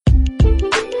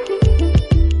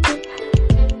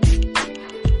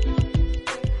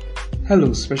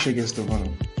Hello, special guest of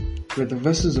honor. We're the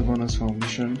Vessels of Honors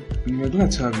Foundation, and we're glad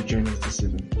to have you join us this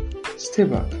evening. Stay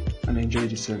back and enjoy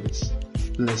the service.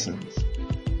 Blessings.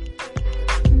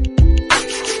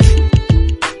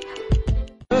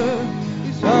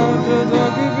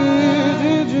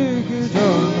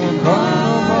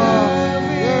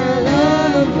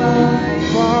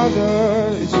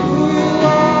 Father, it's who you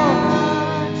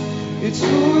are. It's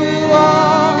who you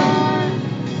are.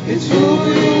 It's who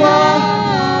you are.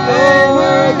 Oh,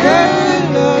 we're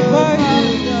getting loved by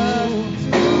you. It's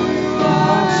who you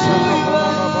are.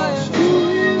 It's who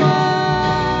you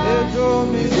are. It's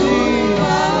who you are.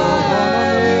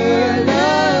 We're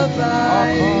loved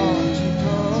by you. It's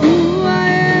who I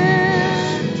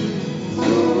am. It's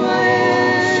who I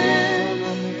am.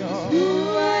 It's who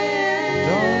I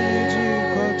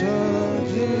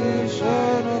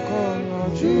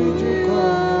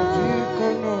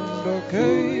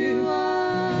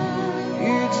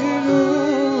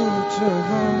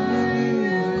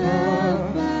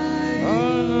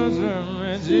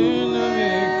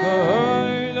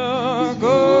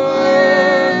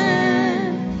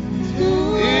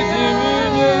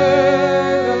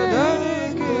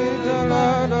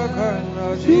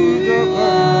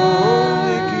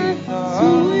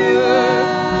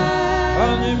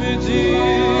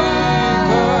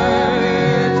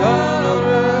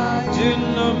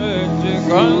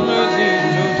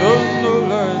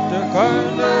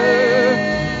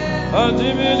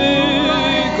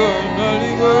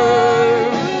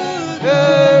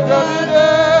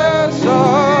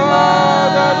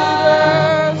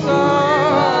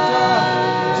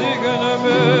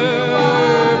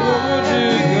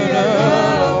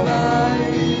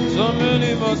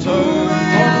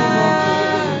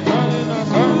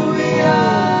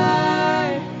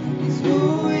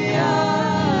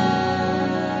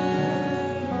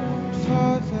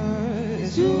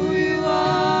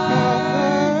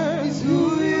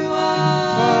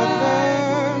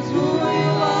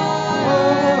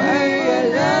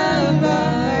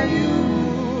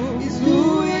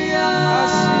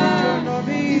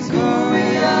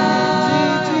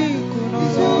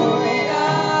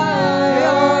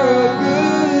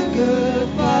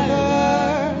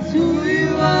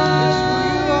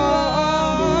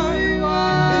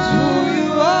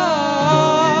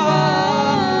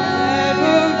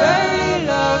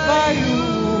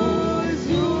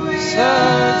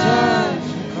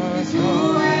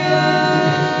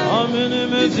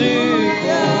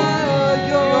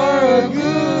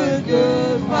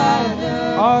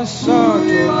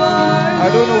I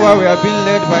don't know why we are being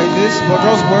led by this, but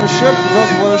just worship,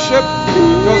 just worship,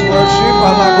 just worship.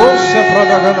 Alagosa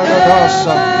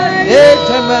pradaganagasa,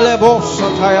 etemelebosa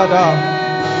tayada,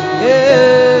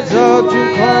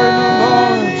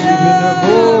 ezadukarnaman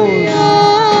jibinabos.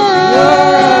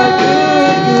 You're a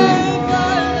good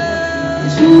Father.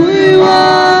 It's who you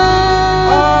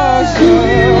are. It's who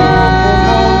you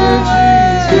are.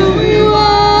 It's who you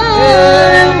are.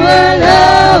 And we're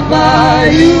loved by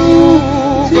you.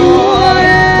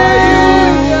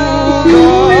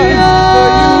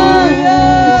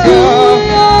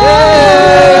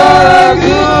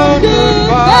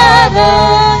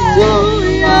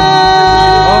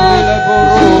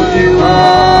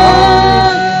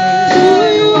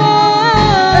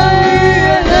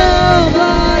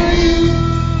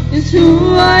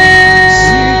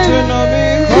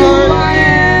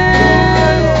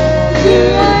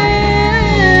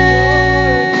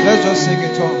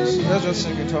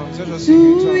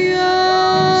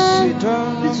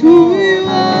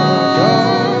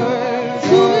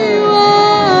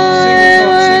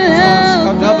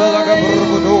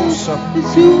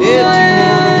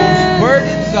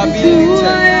 Burdens are being lifted.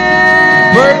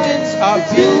 Burdens are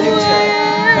being lifted.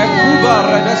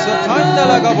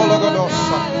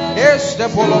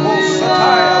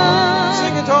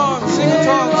 Sing it on, sing it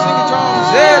on, sing it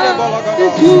on.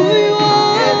 It's who you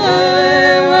are.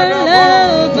 We're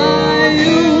loved by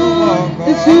you.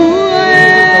 It's who I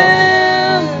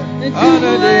am. It's who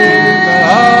I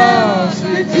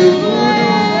am. It's who I am.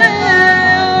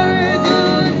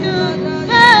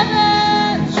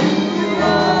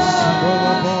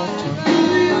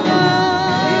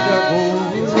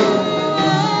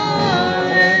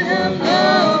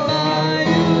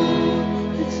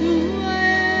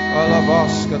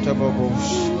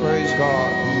 Praise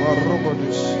God.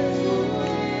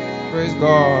 Praise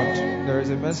God. There is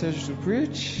a message to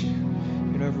preach.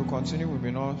 If we continue, we may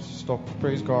not stop.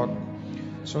 Praise God.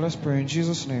 So let's pray in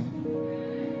Jesus' name.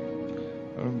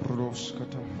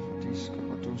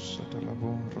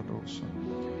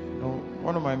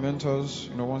 One of my mentors,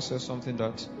 once said something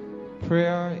that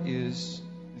prayer is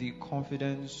the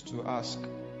confidence to ask.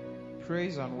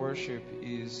 Praise and worship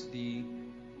is the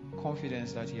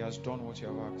confidence that He has done what you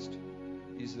have asked.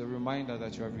 Is the reminder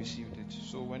that you have received it.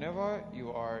 So whenever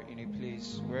you are in a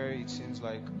place where it seems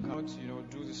like I cannot,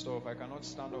 do this stuff, I cannot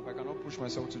stand up, I cannot push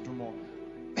myself to do more,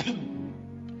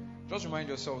 just remind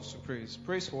yourselves to praise.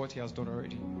 Praise for what He has done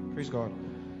already. Praise God.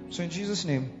 So in Jesus'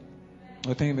 name,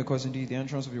 I thank you because indeed the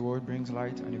entrance of your word brings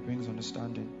light and it brings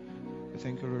understanding. We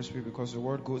thank you, Lord Spirit, because the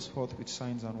word goes forth with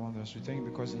signs and wonders. We thank you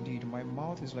because indeed my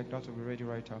mouth is like that of a ready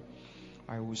writer.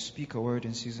 I will speak a word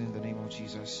in season in the name of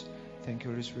Jesus. Thank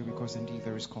you, Holy Spirit, because indeed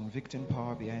there is convicting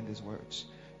power behind these words.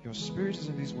 Your Spirit is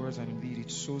in these words, and indeed it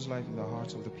sows life in the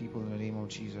hearts of the people in the name of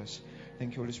Jesus.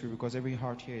 Thank you, Holy Spirit, because every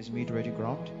heart here is made ready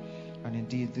ground, and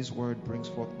indeed this word brings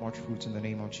forth much fruit in the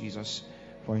name of Jesus.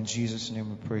 For in Jesus' name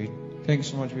we pray. Thanks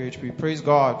so much, VHP. Praise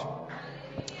God.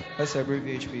 Let's celebrate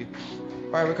VHP.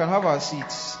 All right, we can have our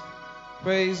seats.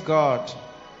 Praise God.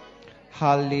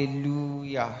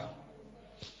 Hallelujah.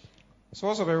 So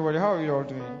what's up, everybody? How are you all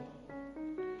doing?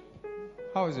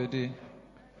 How is your day?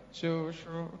 Sure,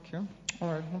 okay. All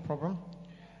right, no problem.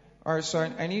 All right, so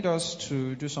I need us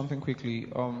to do something quickly.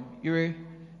 Ire,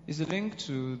 is the link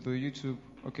to the YouTube?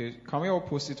 Okay, can we all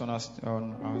post it on our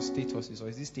statuses, or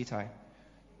is this stati?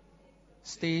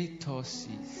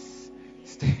 Statuses.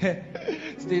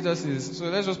 Statuses. So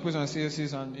let's just put it on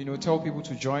statuses and tell people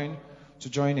to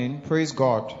join in. Praise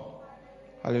God.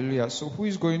 Hallelujah. So who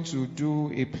is going to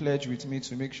do a pledge with me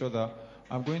to make sure that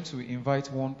I'm going to invite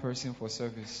one person for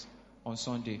service on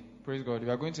Sunday? Praise God. If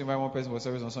you are going to invite one person for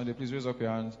service on Sunday, please raise up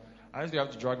your hands. I don't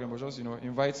have to drag them, but just,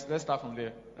 invite. Let's start from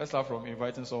there. Let's start from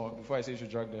inviting someone before I say you should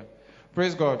drag them.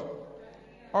 Praise God.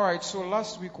 All right, so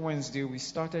last week, Wednesday, we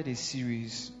started a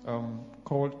series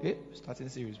called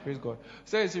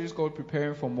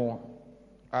Preparing for More.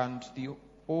 And the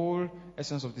whole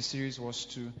essence of the series was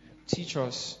to teach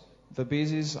us the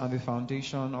basis and the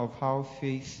foundation of how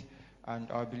faith and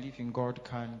our belief in God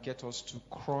can get us to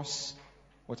cross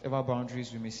whatever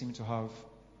boundaries we may seem to have.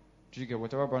 Do you get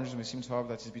whatever boundaries we may seem to have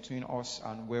that is between us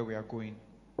and where we are going?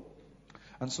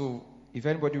 And so, if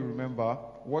anybody remember,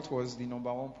 what was the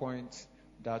number one point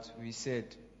that we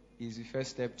said is the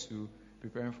first step to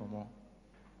preparing for more?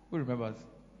 Who remembers?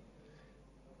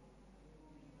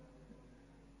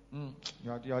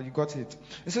 Yeah, you got it.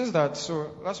 It says that,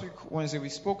 so last week, Wednesday, we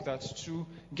spoke that to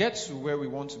get to where we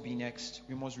want to be next,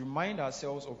 we must remind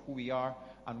ourselves of who we are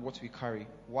and what we carry.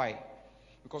 Why?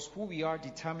 Because who we are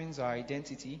determines our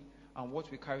identity, and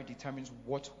what we carry determines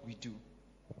what we do,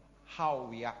 how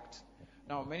we act.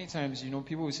 Now, many times,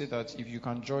 people will say that if you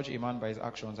can judge a man by his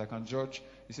actions, I can judge.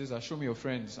 He says that, show me your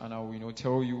friends, and I will,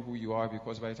 tell you who you are,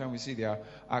 because by the time we see their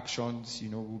actions,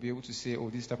 we'll be able to say, oh,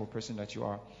 this type of person that you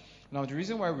are. Now, the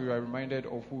reason why we are reminded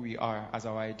of who we are as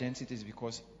our identity is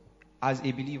because, as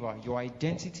a believer, your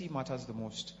identity matters the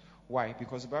most. Why?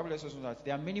 Because the Bible lets us know that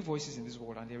there are many voices in this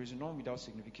world, and there is none without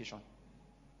signification.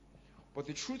 But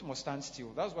the truth must stand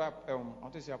still. That's why I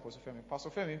want to say Pastor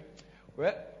Femi.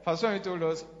 Pastor Femi told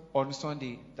us on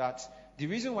Sunday that the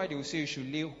reason why they will say you should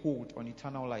lay hold on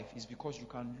eternal life is because you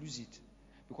can lose it.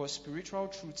 Because spiritual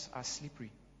truths are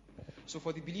slippery. So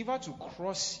for the believer to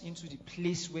cross into the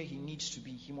place where he needs to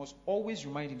be, he must always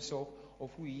remind himself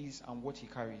of who he is and what he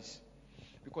carries.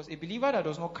 Because a believer that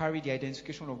does not carry the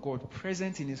identification of God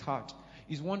present in his heart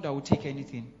is one that will take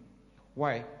anything.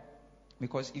 Why?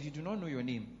 Because if you do not know your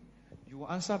name, you will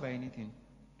answer by anything.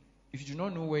 If you do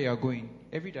not know where you are going,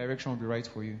 every direction will be right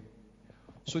for you.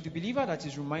 So the believer that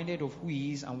is reminded of who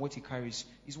he is and what he carries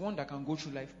is one that can go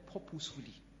through life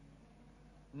purposefully,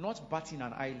 not batting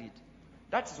an eyelid.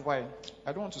 That is why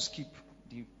I don't want to skip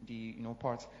the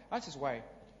part. That is why,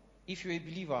 if you're a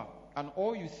believer and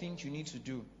all you think you need to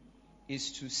do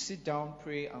is to sit down,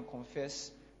 pray, and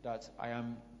confess that I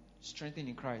am strengthened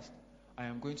in Christ, I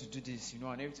am going to do this,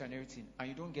 and everything, and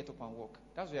you don't get up and walk,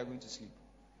 that's where you're going to sleep.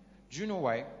 Do you know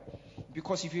why?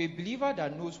 Because if you're a believer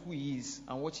that knows who he is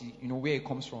and what he, where he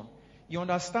comes from, he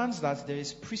understands that there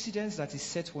is precedence that is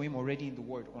set for him already in the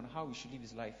Word on how he should live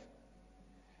his life.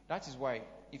 That is why,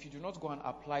 if you do not go and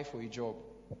apply for a job,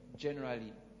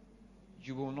 generally,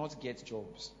 you will not get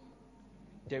jobs.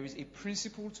 There is a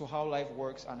principle to how life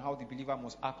works and how the believer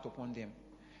must act upon them.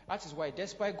 That is why,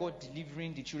 despite God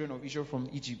delivering the children of Israel from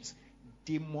Egypt,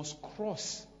 they must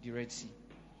cross the Red Sea.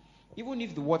 Even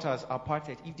if the waters are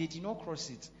parted, if they did not cross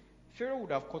it, Pharaoh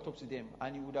would have caught up to them,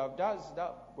 and he would have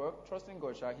trusting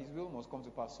God, his will must come to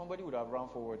pass. Somebody would have run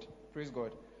forward. Praise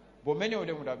God. But many of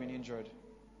them would have been injured.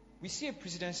 We see a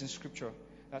precedence in Scripture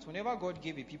that whenever God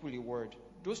gave a people a word,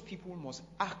 those people must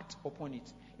act upon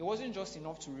it. It wasn't just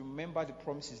enough to remember the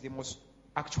promises, they must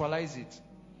actualize it.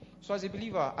 So as a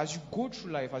believer, as you go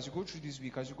through life, as you go through this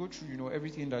week, as you go through,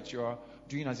 everything that you are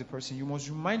doing as a person, you must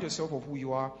remind yourself of who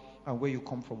you are and where you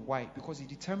come from. Why? Because it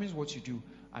determines what you do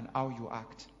and how you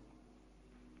act.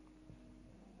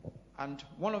 And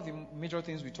one of the major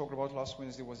things we talked about last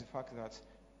Wednesday was the fact that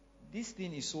this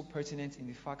thing is so pertinent in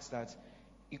the fact that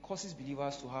it causes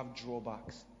believers to have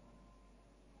drawbacks.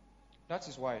 That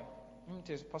is why. Let me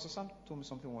tell you, Pastor Sam told me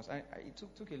something once. It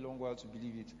took a long while to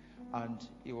believe it. And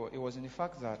it was in the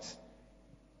fact that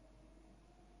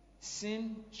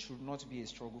sin should not be a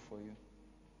struggle for you.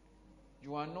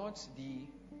 You are not the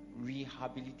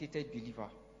rehabilitated believer.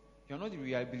 You are not the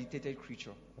rehabilitated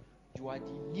creature. You are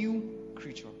the new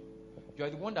creature. You are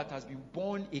the one that has been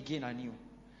born again anew.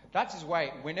 That is why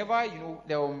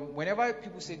whenever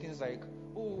people say things like,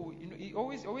 "Oh, it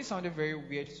always sounded very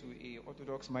weird to a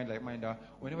orthodox mind like mine that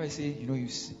whenever I say, you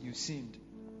sinned,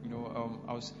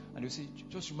 and they say,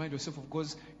 just remind yourself of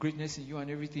God's greatness in you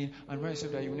and everything, and remind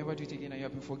yourself that you will never do it again and you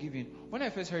have been forgiven." When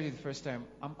I first heard it the first time,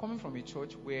 I'm coming from a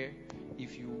church where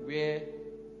if you wear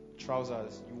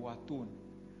trousers, you are torn.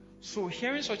 So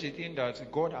hearing such a thing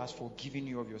that God has forgiven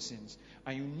you of your sins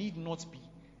and you need not be.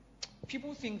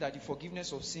 People think that the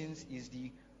forgiveness of sins is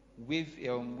the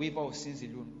waiver of sins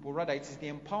alone, but rather it is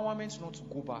the empowerment not to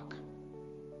go back.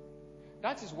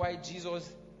 That is why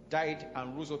Jesus died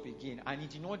and rose up again, and he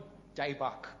did not die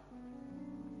back.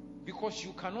 Because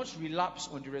you cannot relapse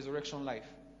on the resurrection life.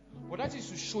 But that is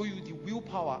to show you the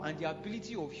willpower and the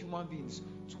ability of human beings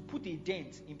to put a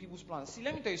dent in people's plans. See,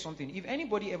 let me tell you something. If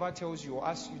anybody ever tells you or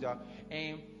asks you that,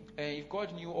 if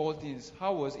God knew all things,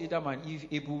 how was Adam and Eve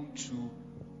able to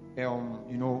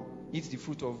eat the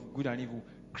fruit of good and evil?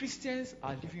 Christians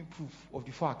are living proof of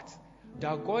the fact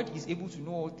that God is able to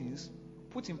know all things,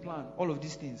 put in plan all of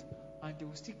these things, and they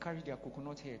will still carry their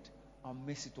coconut head and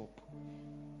mess it up.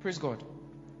 Praise God.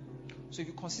 So if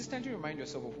you consistently remind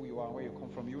yourself of who you are and where you come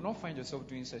from, you will not find yourself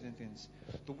doing certain things.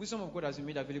 The wisdom of God has been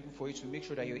made available for you to make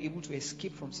sure that you're able to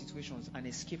escape from situations and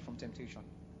escape from temptation.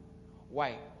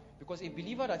 Why? Because a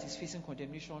believer that is facing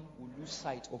condemnation will lose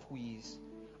sight of who he is.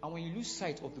 And when you lose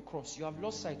sight of the cross, you have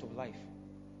lost sight of life.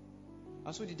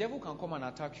 And so the devil can come and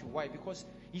attack you. Why? Because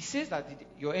he says that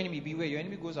your enemy, beware, your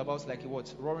enemy goes about like a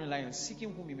what? Roaring lion,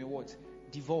 seeking whom he may what?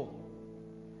 Devour.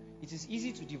 It is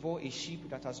easy to devour a sheep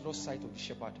that has lost sight of the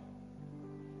shepherd.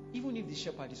 Even if the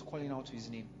shepherd is calling out to his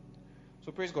name.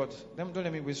 So praise God. Don't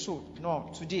let me waste. So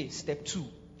now, today, step 2.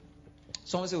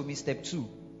 Someone say with me, step 2.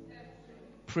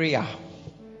 Prayer.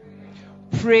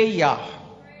 Prayer.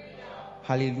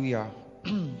 Hallelujah.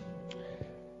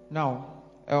 Now,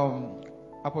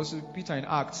 Apostle Peter in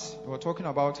Acts, we were talking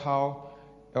about how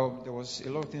there was a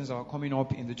lot of things that were coming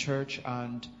up in the church,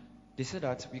 and they said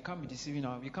that we can't be deceiving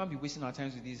we can't be wasting our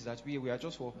times with this, that we are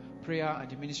just for prayer and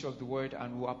the ministry of the word,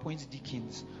 and we'll appoint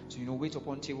deacons to wait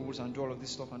upon tables and do all of this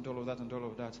stuff and do all of that and do all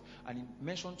of that. And he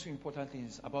mentioned 2 important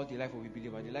things about the life of a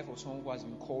believer, the life of someone who has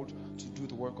been called to do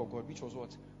the work of God, which was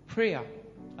what? Prayer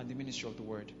and the ministry of the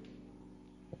word.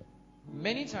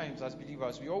 Many times as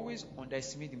believers, we always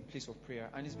underestimate the place of prayer,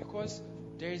 and it's because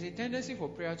there is a tendency for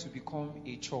prayer to become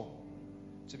a chore,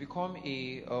 to become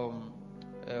a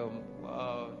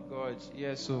God,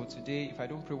 yeah, so today, if I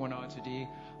don't pray 1 hour today,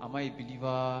 am I a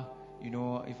believer?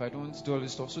 If I don't do all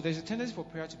this stuff. So there's a tendency for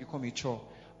prayer to become a chore.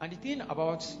 And the thing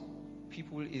about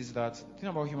people is that, the thing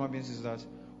about human beings is that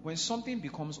when something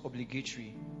becomes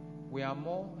obligatory, we are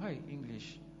more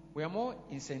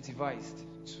incentivized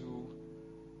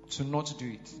to not do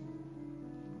it.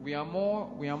 We are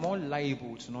more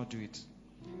liable to not do it.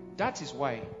 That is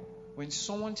why when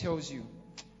someone tells you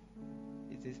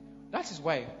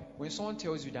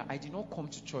that I did not come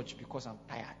to church because I'm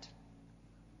tired,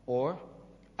 or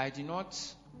I did not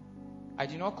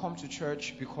come to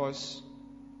church because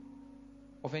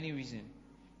of any reason,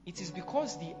 it is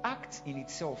because the act in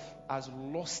itself has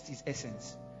lost its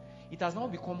essence. It has now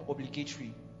become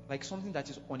obligatory, like something that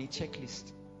is on a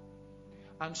checklist.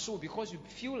 And so, because you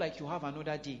feel like you have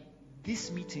another day, this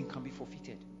meeting can be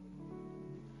forfeited.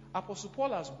 Apostle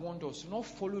Paul has warned us to not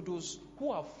follow those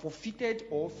who have forfeited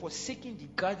or forsaken the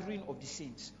gathering of the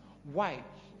saints. Why?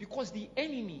 Because the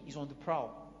enemy is on the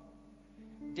prowl.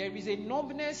 There is a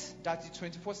numbness that the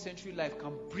 21st century life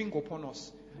can bring upon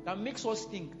us that makes us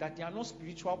think that there are no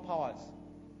spiritual powers.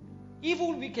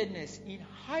 Evil wickedness in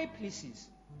high places.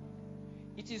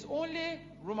 It is only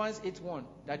Romans 8:1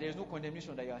 that there is no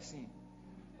condemnation that you are seeing.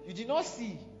 You did not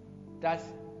see that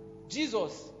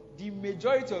Jesus, the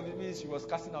majority of the ministry, was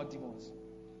casting out demons.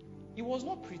 It was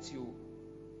not pretty.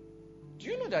 Do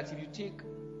you know that if you take...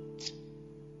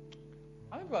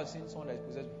 How many people have seen someone that is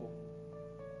possessed before?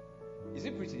 Is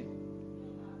it pretty?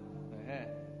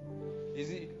 Is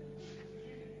it...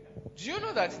 Do you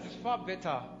know that it is far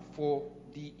better for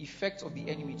the effect of the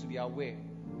enemy to be aware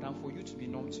than for you to be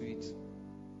numb to it?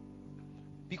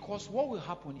 Because what will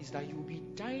happen is that you will be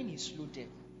dying a slow death.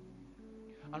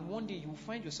 And one day you will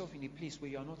find yourself in a place where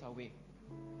you are not aware.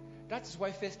 That is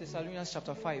why 1 Thessalonians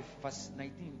chapter 5 verse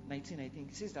 19, I think,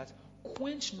 it says that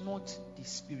quench not the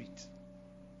spirit.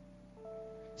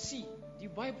 See, the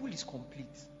Bible is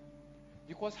complete.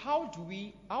 Because how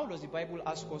does the Bible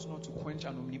ask us not to quench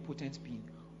an omnipotent being?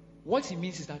 What it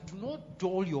means is that do not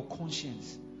dull your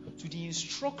conscience to the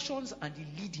instructions and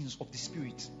the leadings of the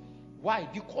Spirit. Why?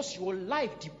 Because your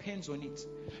life depends on it.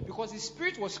 Because the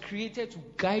Spirit was created to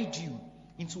guide you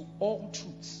into all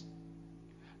truths.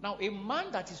 Now, a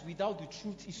man that is without the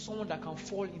truth is someone that can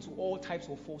fall into all types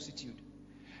of falsitude.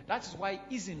 That is why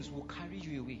isms will carry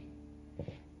you away.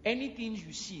 Anything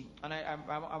you see, and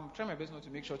I'm trying my best not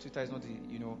to make sure Twitter is not the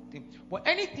thing, but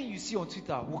anything you see on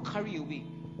Twitter will carry away.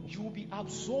 You will be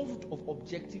absolved of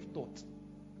objective thought.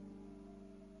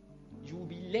 You will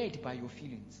be led by your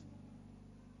feelings.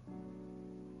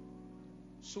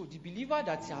 So the believer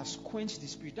that has quenched the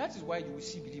spirit, that is why you will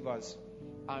see believers,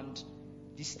 and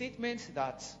the statement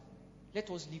that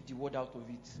let us leave the word out of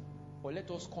it, or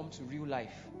let us come to real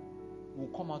life,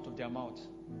 will come out of their mouth.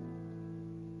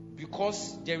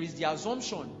 Because there is the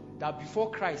assumption that before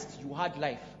Christ you had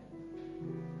life.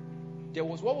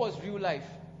 What was real life?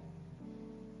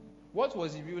 What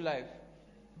was the real life?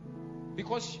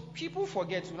 Because people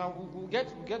forget, now we'll get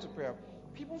to prayer.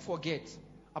 People forget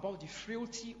about the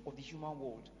frailty of the human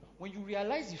world. When you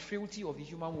realize the frailty of the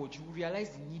human world, you realize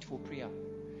the need for prayer.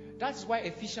 That's why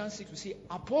Ephesians 6 will say,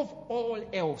 above all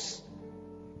else,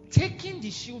 taking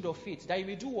the shield of faith, that you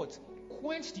may do what?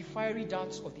 Quench the fiery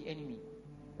darts of the enemy.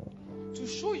 To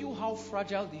show you how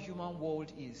fragile the human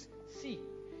world is, see,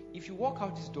 if you walk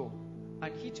out this door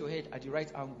and hit your head at the right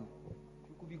angle,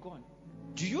 you could be gone.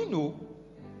 Do you know?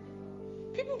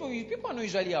 People are not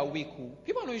usually awake.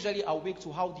 People are not usually awake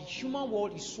to how the human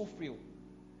world is so frail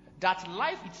that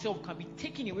life itself can be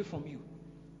taken away from you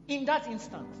in that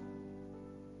instant.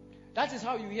 That is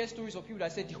how you hear stories of people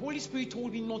that said, the Holy Spirit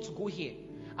told me not to go here,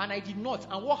 and I did not.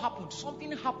 And what happened?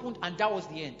 Something happened, and that was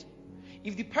the end.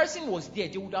 If the person was there,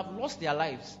 they would have lost their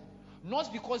lives.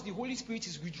 Not because the Holy Spirit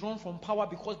is withdrawn from power,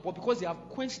 but because they have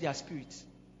quenched their spirits.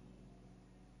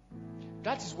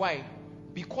 That is why,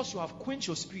 because you have quenched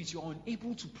your spirit, you are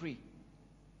unable to pray.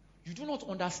 You do not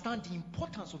understand the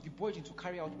importance of the burden to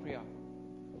carry out prayer.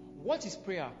 What is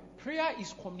prayer? Prayer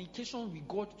is communication with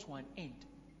God to an end.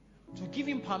 To give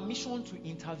Him permission to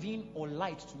intervene or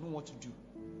light to know what to do.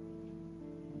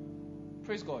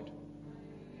 Praise God.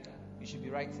 You should be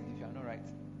writing if you are not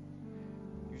writing.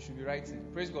 You should be writing.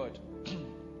 Praise God.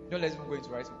 Don't let me go into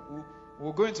writing.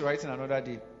 We'll go into writing another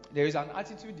day. There is an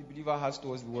attitude the believer has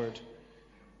towards the word.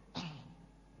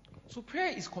 So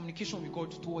prayer is communication with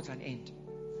God towards an end.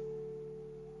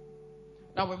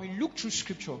 Now when we look through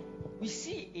scripture, we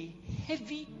see a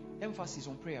heavy emphasis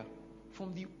on prayer.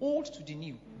 From the old to the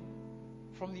new.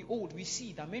 From the old, we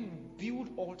see that men build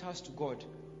altars to God,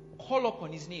 call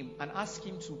upon His name, and ask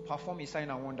Him to perform a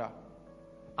sign and wonder.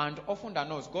 And often than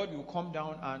not, God will come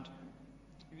down, and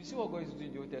if you see what God is doing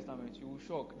in the Old Testament, you will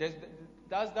shock.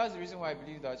 That's the reason why I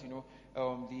believe that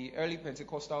the early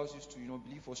Pentecostals used to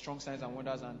believe for strong signs and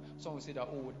wonders, and some will say that,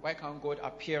 oh, why can't God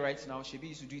appear right now? Shebi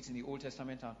used to do it in the Old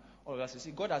Testament and all of that. So see,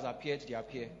 God has appeared, they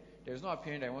appear. There is no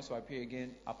appearing that He wants to appear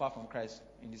again apart from Christ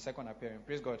in the second appearing.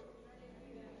 Praise God.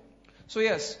 So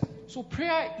yes, so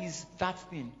prayer is that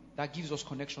thing that gives us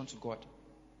connection to God.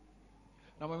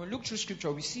 Now when we look through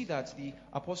scripture, we see that the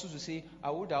apostles will say, I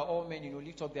would that all men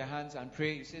lift up their hands and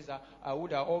pray. He says that I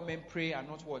would that all men pray and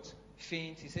not what?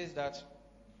 Faint. He says that,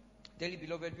 dearly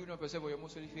beloved, build up yourself with your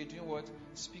most holy faith, doing what?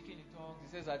 Speaking in tongues.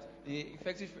 He says that the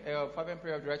effective fervent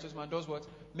prayer of the righteous man does what?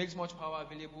 Makes much power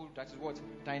available. That is what?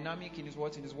 Dynamic in his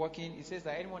what? In his working. He says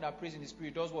that anyone that prays in the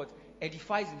Spirit does what?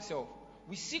 Edifies himself.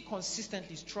 We see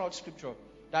consistently throughout scripture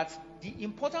that the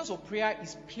importance of prayer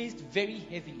is placed very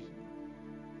heavily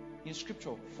in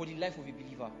scripture for the life of a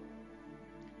believer.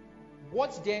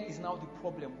 What then is now the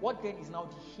problem? What then is now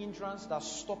the hindrance that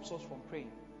stops us from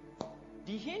praying?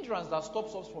 The hindrance that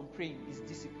stops us from praying is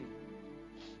discipline.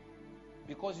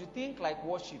 Because you think like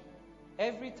worship,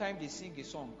 every time they sing a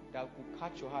song that will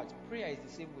catch your heart, prayer is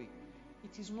the same way.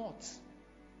 It is not.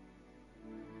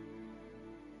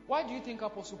 Why do you think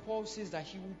Apostle Paul says that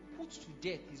he will put to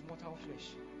death his mortal flesh?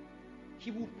 He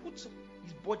will put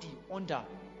his body under.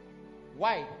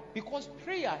 Why? Because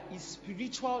prayer is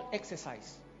spiritual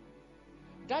exercise.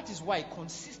 That is why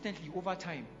consistently over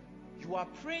time, You are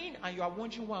praying and you are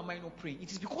wondering, why am I not praying?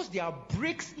 It is because there are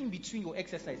breaks in between your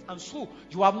exercise. And so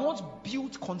you have not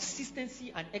built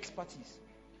consistency and expertise.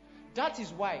 That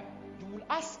is why you will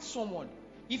ask someone,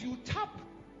 if you tap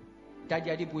Daddy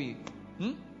Adeboye,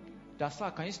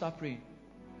 sir, can you start praying?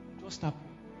 Just start.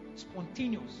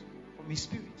 Spontaneous from his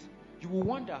spirit. You will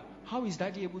wonder, how is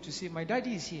Daddy able to say, my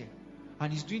daddy is here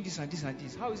and he's doing this and this and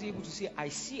this? How is he able to say, I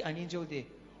see an angel there?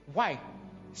 Why?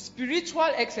 Spiritual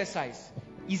exercise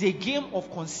is a game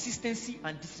of consistency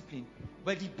and discipline.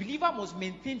 But the believer must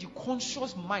maintain the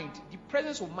conscious mind, the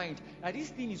presence of mind, that this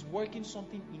thing is working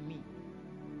something in me.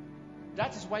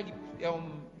 That is why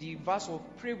the verse of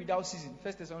pray without ceasing,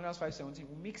 1 Thessalonians 5:17,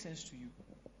 will make sense to you.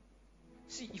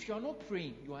 See, if you are not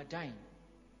praying, you are dying.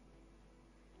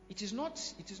 It is not,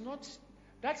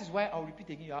 that is why I'll repeat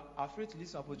again, you are afraid to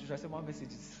listen to Apostle Joshua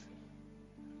messages.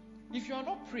 If you are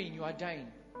not praying, you are dying.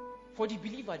 For the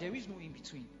believer, there is no in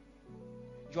between.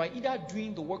 You are either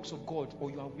doing the works of God or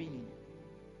you are waning.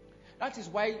 That is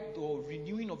why the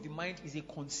renewing of the mind is a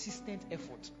consistent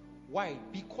effort. Why?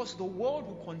 Because the world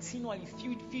will continually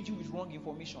feed you with wrong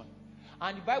information.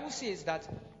 And the Bible says that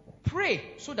pray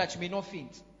so that you may not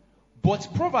faint. But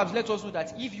Proverbs let us know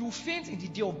that if you faint in the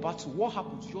day of battle, what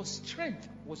happens? Your strength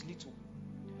was little.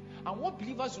 And what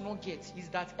believers do not get is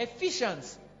that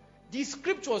Ephesians, the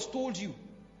scriptures told you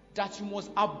that you must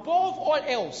above all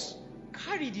else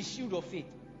carry the shield of faith.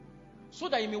 So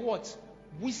that you may what?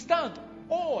 Withstand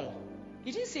all.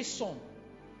 It didn't say some.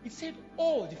 It said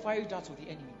all the fiery darts of the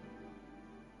enemy.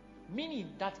 Meaning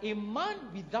that a man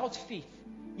without faith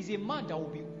is a man that will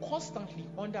be constantly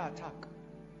under attack.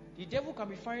 The devil can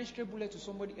be firing stray bullets to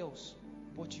somebody else,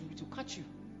 but it will catch you.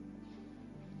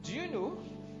 Do you know?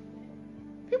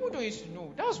 People don't used to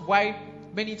know. That's why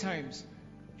many times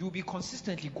you'll be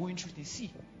consistently going through things.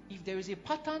 See, if there is a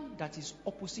pattern that is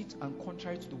opposite and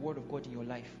contrary to the word of God in your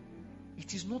life,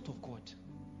 it is not of God.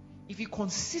 If it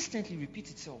consistently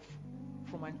repeats itself,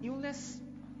 from an illness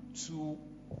to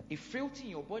a frailty in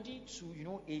your body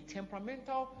to a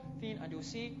temperamental thing, and they'll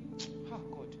say,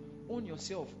 God, own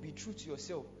yourself, be true to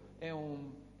yourself. Your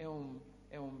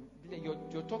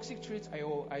toxic traits are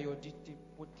your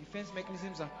defense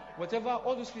mechanisms and whatever,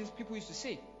 all those things people used to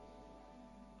say.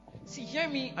 See, hear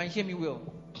me and hear me well.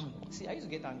 See, I used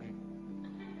to get angry.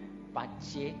 But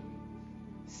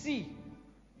see,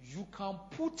 you can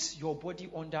put your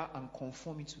body under and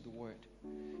conform it to the word.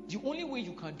 The only way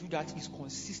you can do that is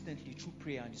consistently through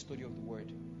prayer and the study of the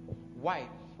word. Why?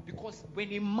 Because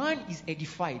when a man is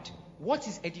edified, what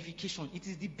is edification? It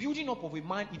is the building up of a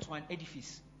man into an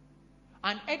edifice.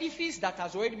 An edifice that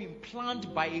has already been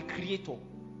planned by a creator.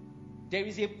 There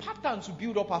is a pattern to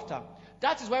build up after.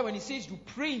 That is why when it says you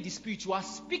pray in the spirit, you are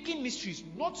speaking mysteries,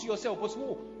 not to yourself, but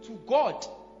to God.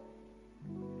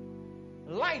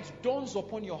 Light dawns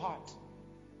upon your heart.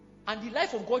 And the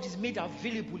life of God is made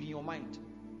available in your mind.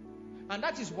 And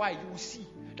that is why you will see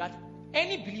that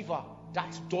any believer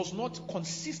that does not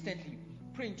consistently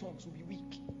pray in tongues will be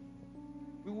weak.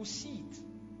 We will see it.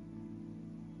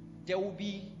 There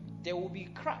will be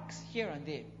cracks here and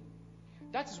there.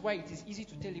 That is why it is easy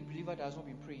to tell a believer that has not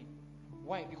been praying.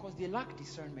 Why? Because they lack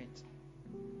discernment.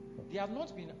 They are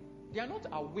not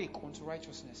awake unto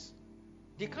righteousness.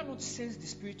 They cannot sense the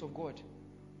Spirit of God.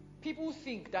 People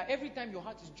think that every time your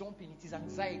heart is jumping, it is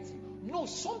anxiety. No,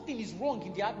 something is wrong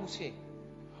in the atmosphere.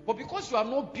 But because you have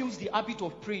not built the habit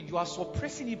of praying, you are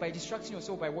suppressing it by distracting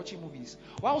yourself by watching movies,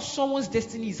 while someone's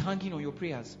destiny is hanging on your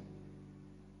prayers.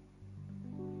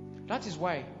 That is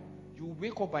why you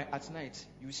wake up at night,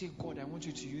 you say, God, I want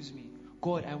you to use me.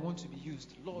 God, I want to be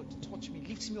used. Lord, touch me,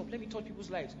 lift me up, let me touch people's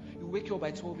lives. You wake up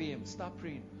by 12 a.m., start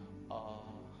praying.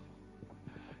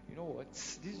 You know what?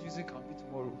 This using can be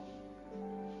tomorrow.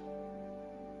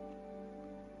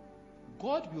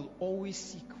 God will always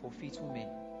seek for faithful men.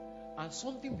 And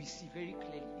something we see very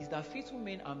clearly is that faithful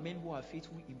men are men who are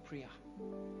faithful in prayer.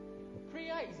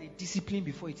 Prayer is a discipline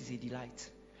before it is a delight.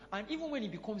 And even when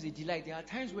it becomes a delight, there are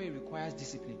times where it requires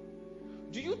discipline.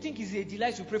 Do you think it's a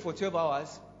delight to pray for 12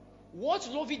 hours? What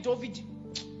lovey-dovey...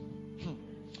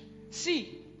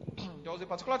 See, there was a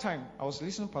particular time I used to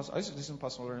listen to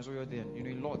Pastor Lawrence Oyo then,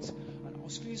 a lot. And I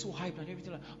was feeling so hyped and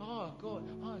everything like, God,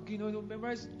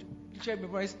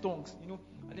 memorize tongues,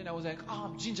 And then I was like,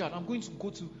 I'm gingered. I'm going to go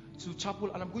to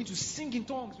chapel and I'm going to sing in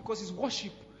tongues because it's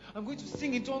worship. I'm going to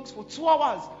sing in tongues for 2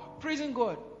 hours, praising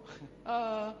God.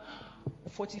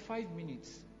 45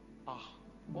 minutes.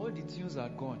 All the tunes are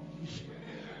gone.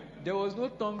 There was no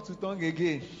tongue to tongue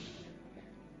again.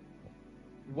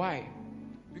 Why?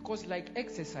 Because like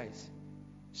exercise,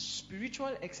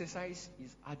 spiritual exercise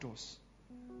is arduous.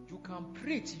 You can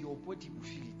pray till your body will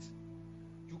feel it.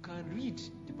 You can read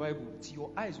the Bible till your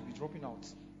eyes will be dropping out.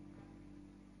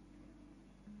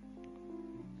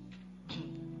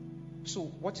 So,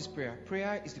 what is prayer?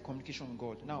 Prayer is the communication with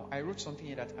God. Now, I wrote something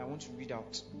here that I want to read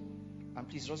out. And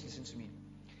please just listen to me.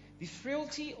 The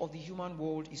frailty of the human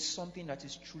world is something that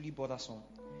is truly bothersome.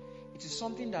 It is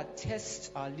something that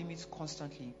tests our limits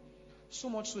constantly. So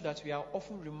much so that we are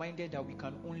often reminded that we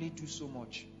can only do so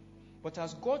much. But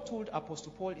as God told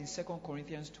Apostle Paul in 2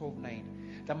 Corinthians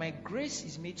 12:9, that my grace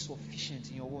is made sufficient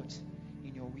in your what?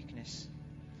 In your weakness.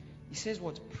 He says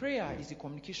what? Prayer is the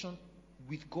communication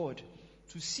with God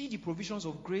to see the provisions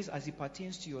of grace as it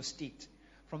pertains to your state,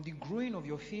 from the growing of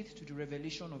your faith to the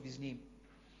revelation of His name.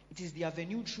 It is the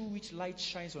avenue through which light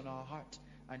shines on our heart,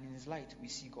 and in His light we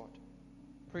see God.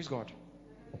 Praise God.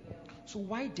 So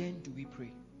why then do we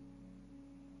pray?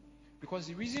 Because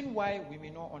the reason why we may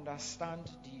not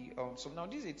understand the so now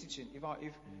this is a teaching. Well,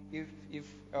 I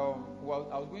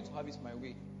was going to have it my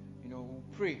way, we'll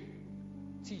pray,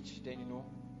 teach, then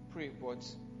pray, but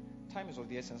time is of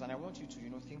the essence, and I want you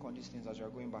to think on these things as you are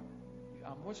going back.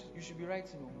 What you should be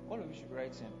writing, all of you should be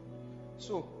writing.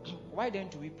 So why then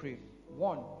do we pray?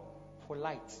 One, for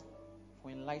light,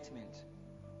 for enlightenment.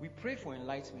 We pray for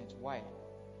enlightenment. Why?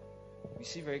 We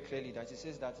see very clearly that it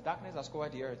says that darkness has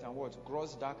covered the earth, and what?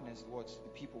 Gross darkness, what? The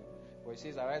people. But it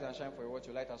says, arise and shine, for what?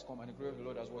 Your light has come, and the glory of the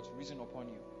Lord has what? Risen upon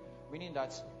you. Meaning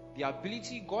that the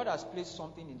ability, God has placed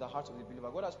something in the heart of the believer.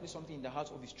 God has placed something in the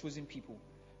heart of His chosen people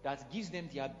that gives them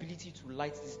the ability to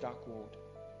light this dark world.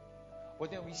 But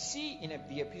then we see in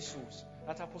the epistles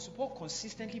that Apostle Paul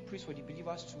consistently prays for the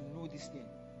believers to know this thing,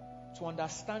 to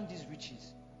understand these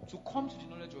riches, to come to the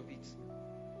knowledge of it.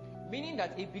 Meaning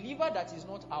that a believer that is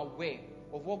not aware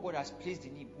of what God has placed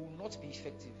in him will not be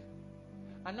effective.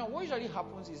 And now what usually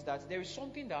happens is that there is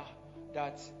something that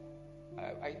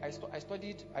I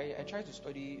studied. I tried to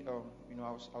study.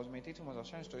 I was meditating when I was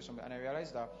trying to study something, and I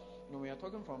realized that we are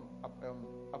talking from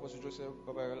Apostle Joseph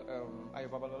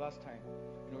Ayobabalola's time.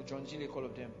 John G. Lake, all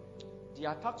of them. The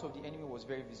attacks of the enemy was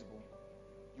very visible.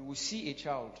 You will see a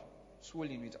child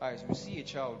swollen with eyes. You will see a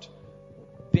child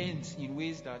bent in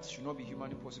ways that should not be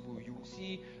humanly possible. You will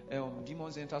see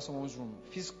demons enter someone's room.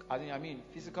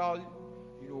 Physical.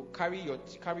 Carry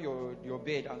your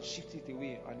bed and shift it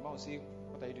away, and the man will say,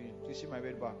 "What are you doing? Please shift my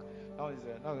bed back."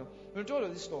 We'll do all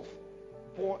of this stuff.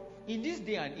 But in this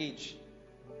day and age,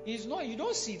 it's not. You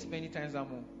don't see it many times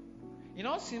anymore. It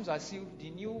now seems as if the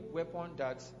new weapon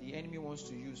that the enemy wants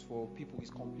to use for people is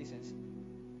complacency,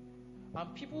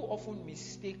 and people often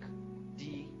mistake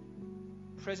the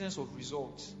presence of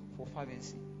results for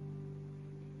fervency.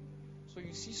 So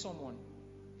you see someone,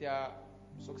 they are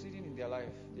succeeding in their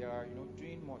life, they are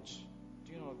doing much,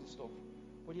 doing all of this stuff,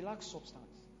 but they lack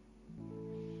substance.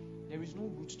 There is no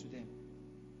root to them.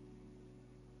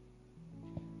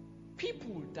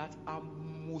 People that are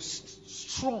most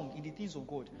strong in the things of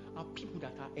God are people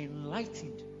that are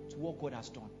enlightened to what God has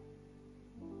done.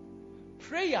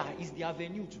 Prayer is the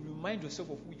avenue to remind yourself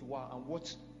of who you are and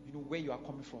what where you are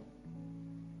coming from.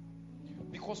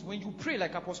 Because when you pray,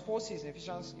 like Apostle Paul says in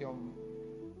Ephesians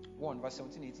 1, verse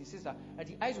 17-18, says that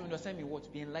the eyes will understand me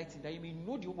what? Be enlightened, that you may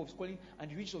know the hope of His calling and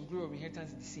the riches of glory of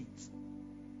inheritance in the saints.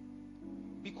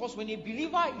 Because when a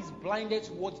believer is blinded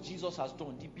to what Jesus has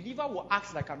done, the believer will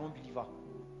act like an unbeliever.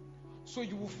 So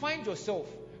you will find yourself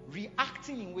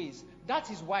reacting in ways. That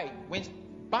is why when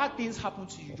bad things happen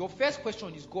to you, your first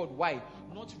question is, God, why?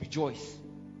 Not rejoice.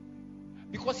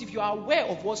 Because if you are aware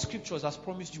of what scriptures has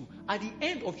promised you, at the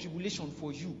end of tribulation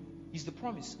for you is the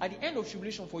promise. At the end of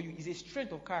tribulation for you is a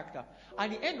strength of character. At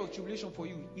the end of tribulation for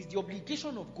you is the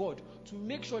obligation of God to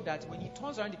make sure that when He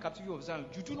turns around the captivity of Zion,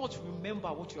 you do not remember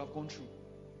what you have gone through.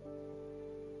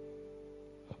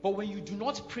 But when you do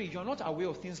not pray, you are not aware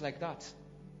of things like that.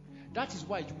 That is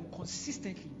why you will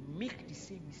consistently make the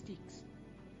same mistakes.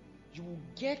 You will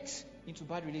get into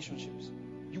bad relationships.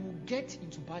 You will get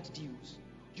into bad deals.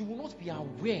 You will not be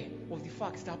aware of the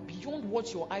fact that beyond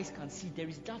what your eyes can see, there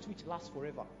is that which lasts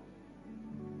forever.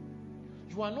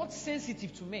 You are not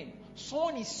sensitive to men.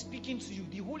 Someone is speaking to you.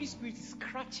 The Holy Spirit is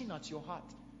scratching at your heart,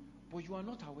 but you are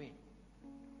not aware.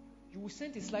 You will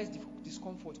sense a slight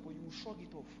discomfort, but you will shrug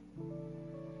it off.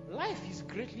 Life is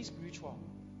greatly spiritual.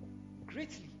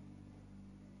 Greatly.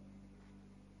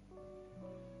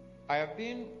 I have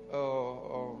been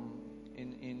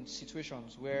in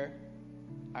situations where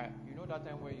that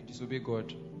time where you disobey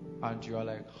God and you are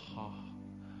like,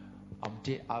 I'm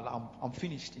dead, I'm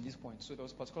finished in this point. So there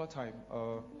was a particular time,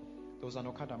 there was an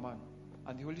Okada man,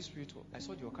 and the Holy Spirit, I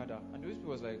saw the Okada, and the Holy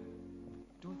Spirit was like,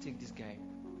 don't take this guy.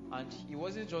 And it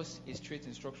wasn't just a straight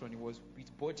instruction, it was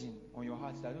with burden on your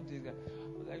heart that don't take this guy.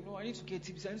 I was like, no, I need to get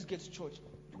tips, I need to get to church.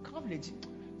 You can't let it.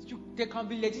 There can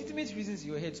be legitimate reasons in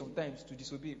your head sometimes to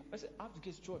disobey. I said, I have to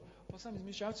get joy. For some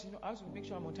reason, I have to make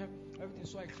sure I'm on time. Everything.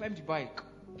 So I climbed the bike.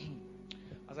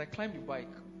 As I climbed the bike,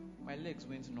 my legs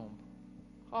went numb.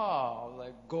 I was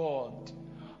like, God,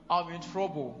 I'm in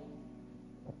trouble.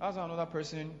 That's another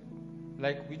person.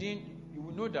 Like, you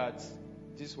would know that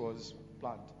this was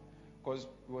planned. Because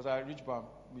it was at Richburn.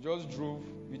 We just drove.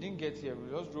 We didn't get here. We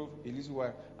just drove a little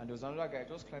while. And there was another guy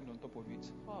just climbed on top of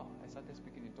it. I started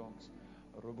speaking in tongues.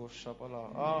 And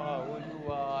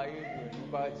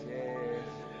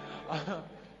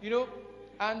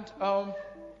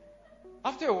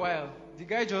after a while, the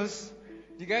guy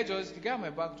at my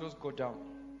back just got down.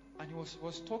 And he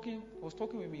was talking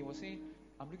with me. He was saying,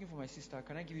 I'm looking for my sister.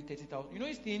 Can I give you 30,000? You know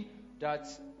this thing that,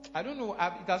 I don't know, it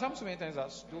has happened so many times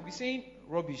that they'll be saying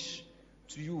rubbish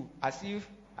to you as if,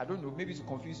 I don't know, maybe to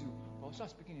confuse you. But I'll start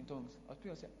speaking in tongues. I'll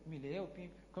say,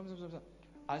 come.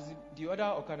 As the other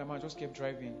Okada man just kept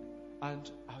driving,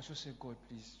 and I was just saying, God,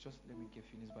 please, just let me get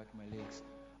feelings back in my legs.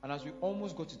 And as we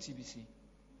almost got to TBC,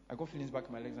 I got feelings back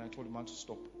in my legs, and I told the man to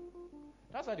stop.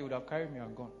 That's how they would have carried me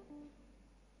and gone.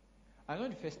 And it's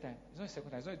not the first time, it's not the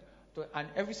second time, and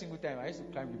every single time I used to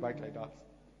climb the bike like that.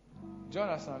 Do you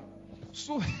understand?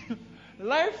 So,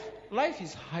 life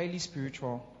is highly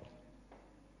spiritual.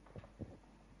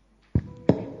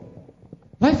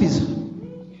 Life is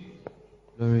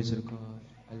glory to God.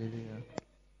 Hallelujah.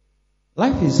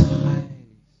 Life is high.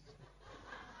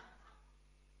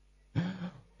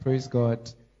 Praise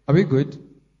God. Are we good?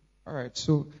 Alright,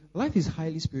 so life is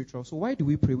highly spiritual. So why do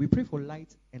we pray? We pray for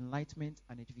light, enlightenment,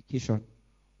 and edification.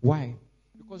 Why?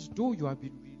 Because though you have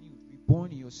been renewed,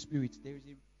 reborn in your spirit,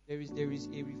 there is a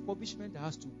refurbishment that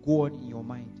has to go on in your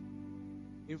mind.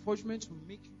 A refurbishment to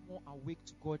make you more awake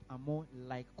to God and more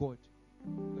like God.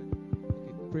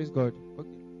 Okay, praise God. Okay.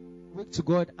 Awake to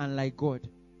God and like God.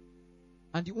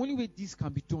 And the only way this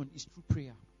can be done is through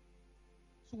prayer.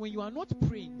 So when you are not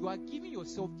praying, you are giving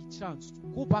yourself the chance to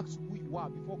go back to who you are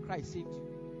before Christ saved you.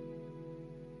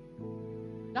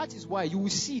 That is why you will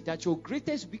see that your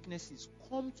greatest weaknesses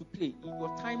come to play in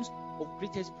your times of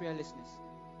greatest prayerlessness.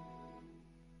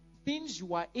 Things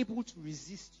you are able to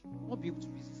resist, you will not be able to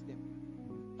resist them.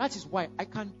 That is why I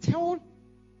can tell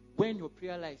when your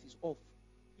prayer life is off.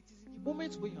 It is in the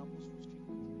moments where you are most frustrated.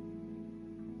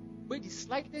 Where the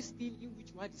slightest thing in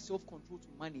which you have the self-control to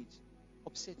manage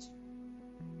upsets you.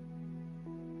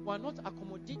 You are not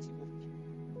accommodating of people.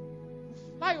 You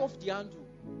fly off the handle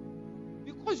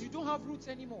because you don't have roots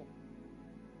anymore.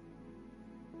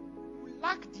 You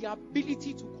lack the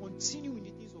ability to continue in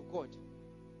the things of God.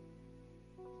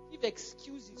 You give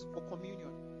excuses for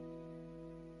communion.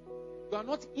 You are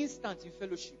not instant in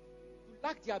fellowship. You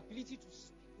lack the ability to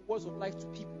speak the words of life to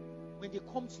people when they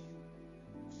come to you.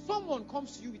 Someone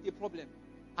comes to you with a problem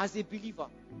as a believer,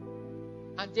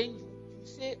 and then you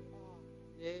say,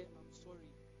 I'm sorry.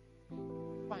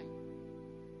 Fine.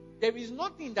 There is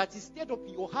nothing that is stirred up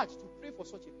in your heart to pray for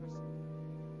such a person.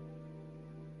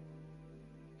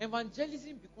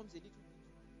 Evangelism becomes a little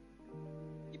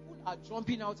bit. People are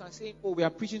jumping out and saying, we are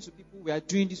preaching to people, we are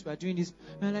doing this. And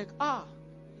I'm like,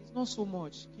 it's not so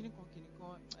much.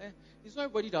 It's not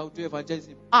everybody that will do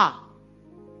evangelism.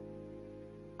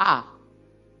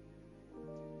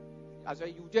 As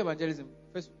you do evangelism,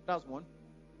 first, that's one.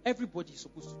 Everybody is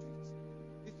supposed to do it.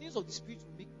 The things of the Spirit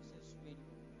will make no sense to you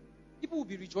anymore. People will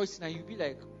be rejoicing and you'll be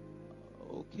like,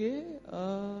 okay,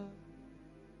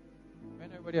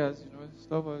 when everybody has,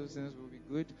 stuff, other things will be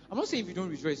good. I'm not saying if you don't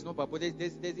rejoice, no, but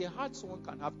there's a heart someone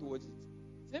can have towards it.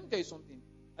 So let me tell you something.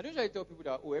 I don't try to tell people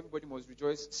that, everybody must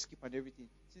rejoice, skip and everything.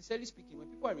 Sincerely speaking, when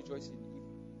people are rejoicing,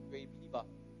 if you're a believer,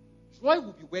 joy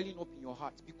will be welling up in your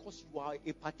heart because you are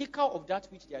a partaker of that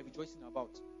which they are rejoicing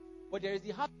about. But there is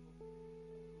the heart.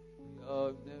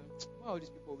 What are these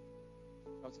people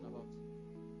shouting about?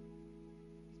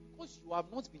 Because you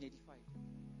have not been edified.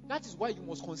 That is why you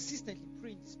must consistently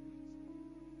pray in the Spirit.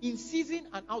 In season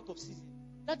and out of season.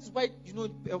 That is why,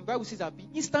 the Bible says that be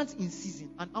instant in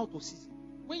season and out of season.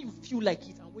 When you feel like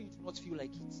it and when you do not feel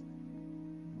like it.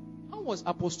 How was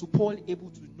Apostle Paul able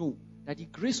to know that the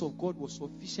grace of God was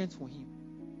sufficient for him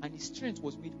and his strength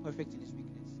was made perfect in his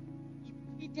weakness? He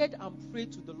pleaded and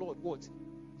prayed to the Lord,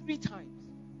 3 times.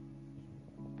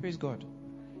 Praise God.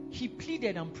 He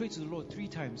pleaded and prayed to the Lord 3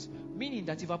 times, meaning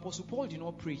that if Apostle Paul did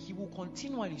not pray, he will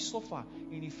continually suffer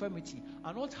in infirmity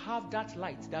and not have that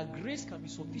light, that grace can be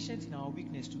sufficient in our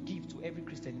weakness to give to every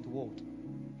Christian in the world.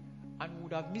 And we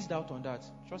would have missed out on that.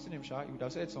 Trusting him, he would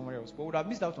have said it somewhere else, but we would have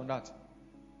missed out on that.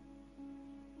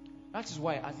 That is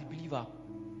why, as a believer,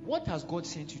 what has God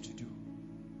sent you to do?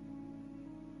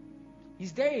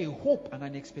 Is there a hope and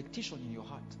an expectation in your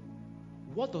heart?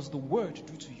 What does the word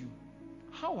do to you?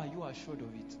 How are you assured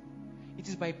of it? It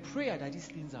is by prayer that these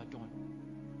things are done.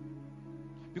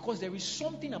 Because there is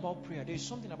something about prayer. There is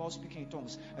something about speaking in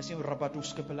tongues. I say,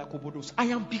 I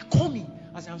am becoming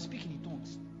as I am speaking in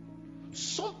tongues.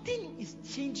 Something is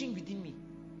changing within me.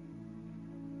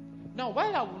 Now,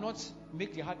 while I will not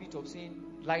make the habit of saying,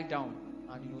 lie down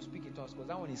and speak in tongues, because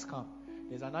that one is calm.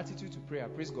 There's an attitude to prayer,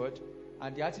 praise God,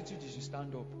 and the attitude is to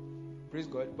stand up, praise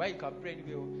God. Why you can pray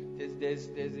anyway?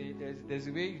 There's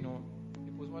a way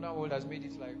the postmodern world has made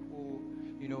it like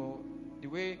the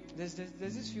way there's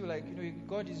this feel like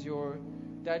God is your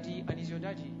daddy and he's your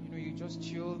daddy. You just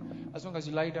chill as long as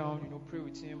you lie down, pray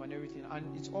with him and everything,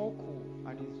 and it's all cool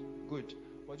and it's good.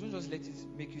 But don't just let it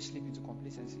make you slip into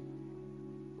complacency.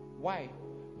 Why?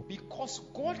 Because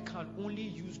God can only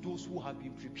use those who have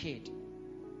been prepared.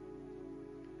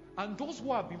 And those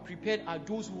who have been prepared are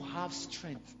those who have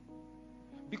strength.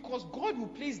 Because God will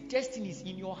place destinies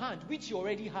in your hand, which He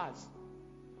already has.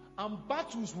 And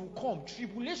battles will come,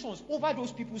 tribulations over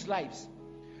those people's lives.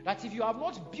 That if you have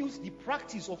not built the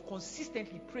practice of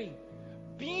consistently praying,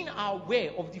 being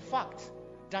aware of the fact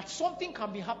that something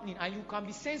can be happening and you can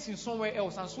be sensing somewhere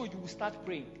else, and so you will start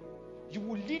praying, you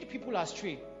will lead people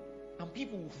astray and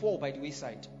people will fall by the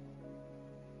wayside.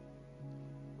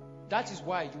 That is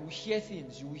why you will hear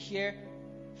things. You will hear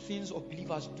things of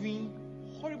believers doing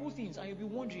horrible things, and you'll be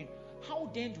wondering,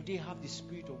 how then do they have the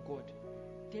Spirit of God?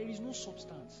 There is no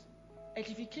substance.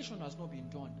 Edification has not been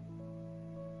done.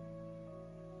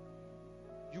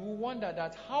 You will wonder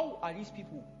that how are these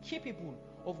people capable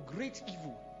of great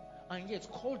evil and yet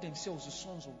call themselves the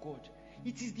sons of God?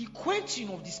 It is the quenching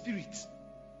of the Spirit.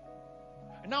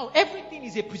 Now everything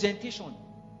is a presentation,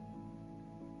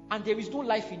 and there is no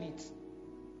life in it.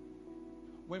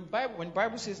 When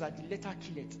Bible says that the letter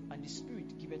killeth and the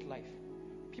Spirit giveth life,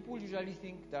 people usually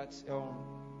think that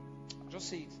just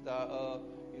say it that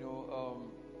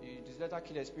this letter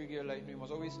killeth, Spirit giveth life. You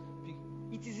must always pick.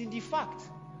 It is in the fact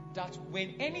that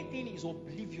when anything is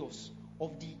oblivious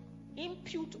of the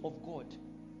input of God,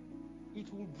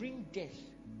 it will bring death.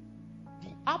 The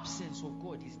absence of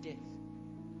God is death.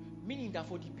 Meaning that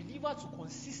for the believer to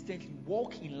consistently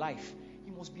walk in life,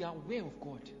 he must be aware of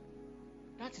God.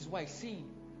 That is why saying,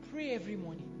 pray every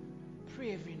morning,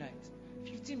 pray every night.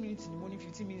 15 minutes in the morning,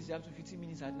 15 minutes in the afternoon, 15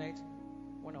 minutes at night,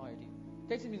 1 hour a day.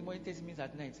 30 minutes morning, 30 minutes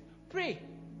at night. Pray.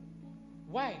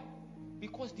 Why?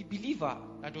 Because the believer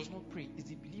that does not pray is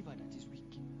the believer that is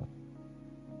weak.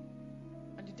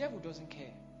 And the devil doesn't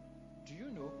care. Do you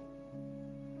know?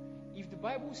 If the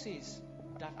Bible says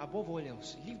that above all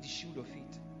else, leave the shield of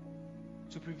faith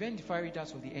to prevent the fiery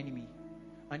darts of the enemy,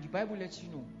 and the Bible lets you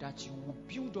know that you will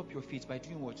build up your faith by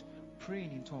doing what?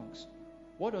 Praying in tongues.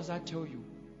 What does that tell you?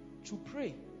 To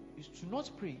pray is to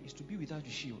not pray, is to be without the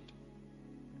shield.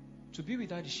 To be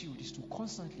without the shield is to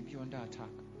constantly be under attack.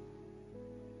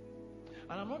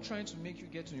 And I'm not trying to make you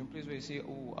get to a place where you say,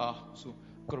 so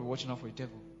I've got to be watching out for the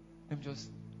devil. Let me just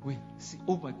wait, see,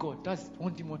 oh my God, that's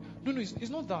one demon. No, it's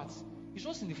not that. It's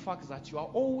just in the fact that you are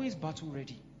always battle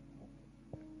ready.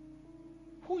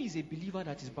 Who is a believer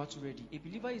that is battle ready? A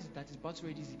believer that is battle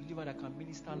ready is a believer that can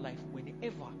minister life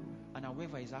whenever and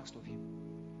however is asked of him.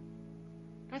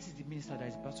 That is the minister that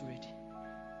is battle ready.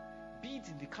 Be it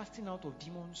in the casting out of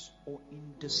demons or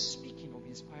in the speaking of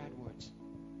inspired words.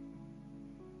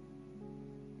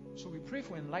 So we pray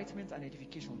for enlightenment and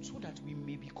edification so that we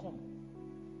may become.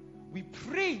 We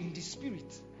pray in the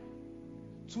Spirit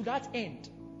to that end.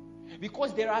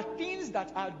 Because there are things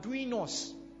that are doing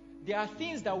us. There are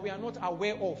things that we are not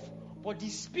aware of. But the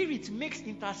Spirit makes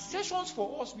intercessions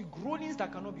for us with groanings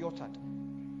that cannot be uttered.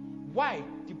 Why?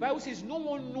 The Bible says no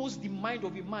one knows the mind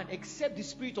of a man except the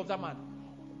Spirit of that man.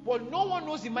 But no one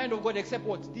knows the mind of God except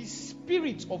what? The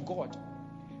Spirit of God.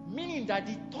 Meaning that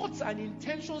the thoughts and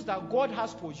intentions that God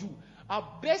has for you are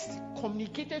best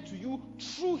communicated to you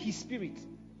through His Spirit.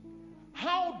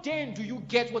 How then do you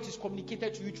get what is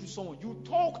communicated to you through someone? You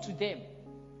talk to them.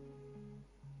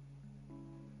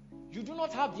 You do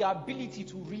not have the ability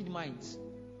to read minds.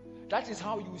 That is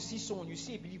how you see someone. You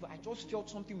see a believer. I just felt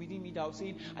something within me that was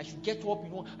saying I should get up.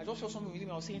 I just felt something within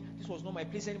me that was saying this was not my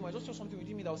place anymore. I just felt something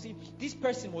within me that was saying this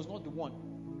person was not the one.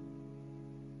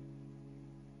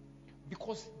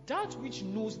 Because that which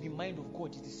knows the mind of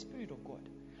God is the Spirit of God.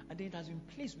 And then it has been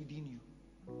placed within you.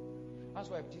 That's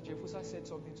why DJ Fusa said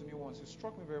something to me once. It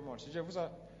struck me very much. DJ Fusa,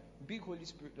 big Holy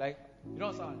Spirit. Like, you know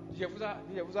what I'm saying?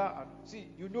 DJ Fusa, see,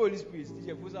 you know Holy Spirit.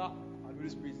 DJ Fusa and Holy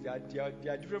Spirit, they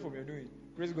are different from your knowing.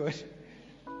 Praise God. So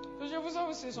DJ Fusa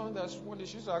would say something that one day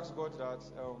she used to ask God that,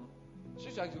 she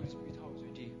used to ask the Holy Spirit, how was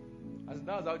your day? As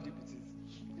that's how deep it is.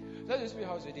 So the Holy Spirit,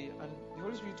 how was your day? And the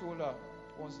Holy Spirit told her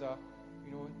once that,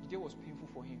 the day was painful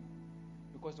for him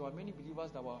because there were many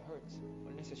believers that were hurt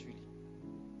unnecessarily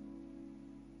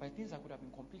by things that could have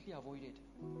been completely avoided.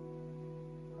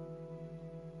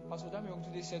 Pastor Damian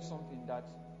today said something that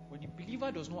when the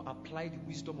believer does not apply the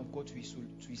wisdom of God to his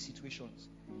situations,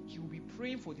 he will be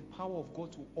praying for the power of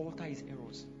God to alter his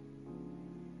errors.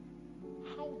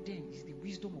 How then is the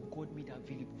wisdom of God made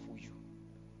available for you?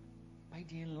 By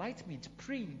the enlightenment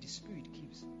praying in the Spirit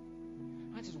gives.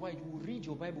 That is why you will read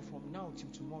your Bible from now till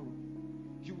tomorrow.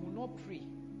 You will not pray.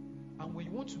 And when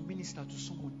you want to minister to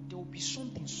someone, there will be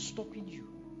something stopping you.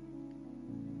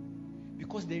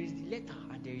 Because there is the letter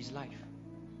and there is life.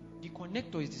 The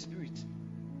connector is the Spirit.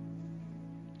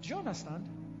 Do you understand?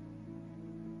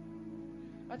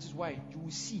 That is why you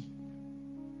will see,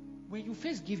 when you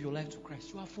first gave your life to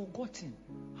Christ, you have forgotten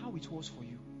how it was for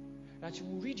you. That you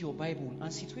will read your Bible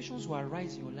and situations will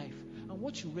arise in your life. And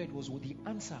what you read was the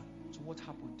answer to what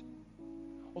happened.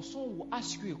 Or someone will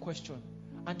ask you a question,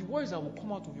 and the words that will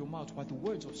come out of your mouth were the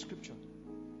words of Scripture.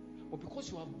 But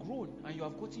because you have grown and you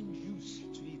have gotten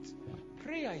used to it,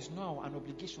 prayer is now an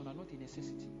obligation and not a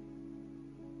necessity.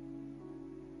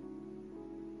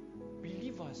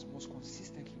 Believers must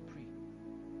consistently pray.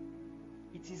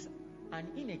 It is an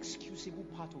inexcusable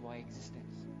part of our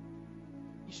existence.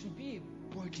 It should be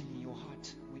a burden in your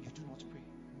heart when you do not pray.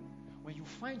 When you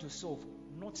find yourself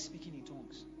not speaking in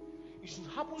tongues. It should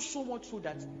happen so much so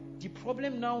that the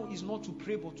problem now is not to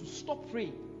pray but to stop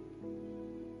praying.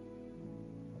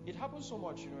 It happens so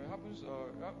much, it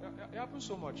happens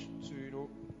so much to,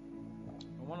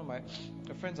 one of my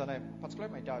friends and I,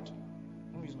 particularly my dad.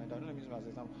 Don't use my dad. Don't use him as an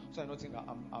example. So I don't think that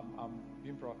I'm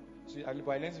being proud. So I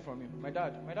learned it from him. My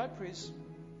dad prays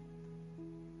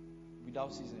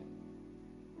without ceasing.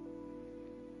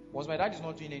 Once my dad is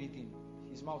not doing anything,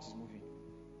 his mouth is moving.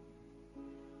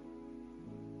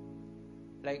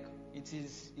 Like it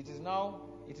is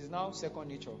now second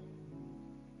nature.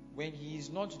 When he is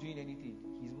not doing anything,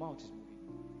 his mouth is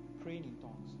moving, praying in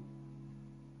tongues,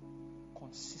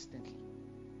 consistently.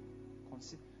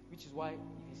 Which is why if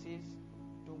he says,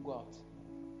 "Don't go out,"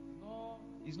 no,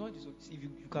 it's not just. If you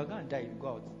can go and die, you go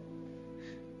out.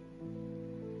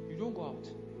 You don't go out.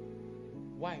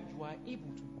 Why? You are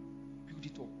able to build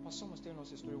it up. Pastor was telling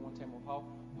us a story one time of how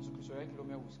Pastor Christopher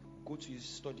Kilome would go to his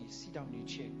study, sit down in a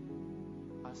chair,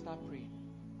 and start praying,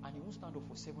 and he won't stand up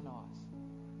for 7 hours,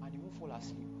 and he won't fall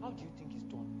asleep. How do you think he's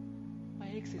done? By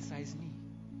exercising.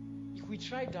 If we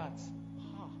try that,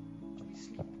 you will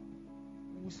sleep.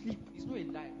 You will sleep. It's not a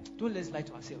lie. Don't let's lie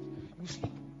to ourselves. You will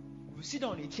sleep. You sit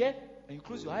down in a chair and you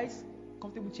close your eyes,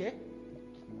 comfortable chair.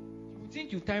 You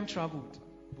think you time traveled,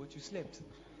 but you slept.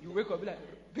 You wake up be like,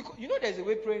 because there's a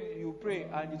way praying. You pray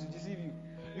and it will deceive you.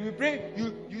 You will pray.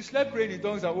 You slept praying in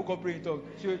tongues and woke up praying in tongues.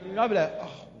 So you now be like,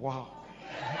 oh wow,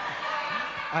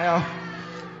 I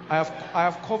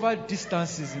have covered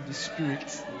distances in the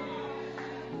spirit.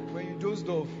 When you dozed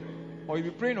off, or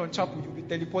you'll be praying on chapel, you'll be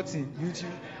teleporting.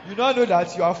 You now know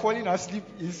that you are falling asleep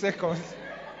in seconds.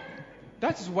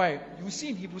 That is why you see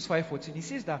in Hebrews 5:14, it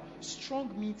says that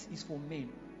strong meat is for men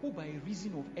who by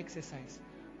reason of exercise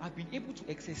have been able to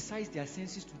exercise their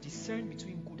senses to discern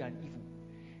between good and evil.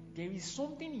 There is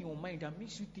something in your mind that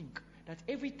makes you think that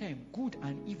every time good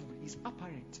and evil is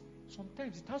apparent,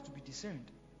 sometimes it has to be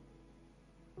discerned.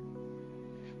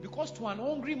 Because to an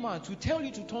hungry man, to tell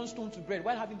you to turn stone to bread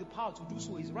while having the power to do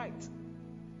so is right.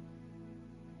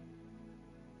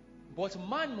 But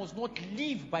man must not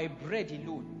live by bread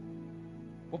alone,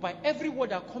 but by every word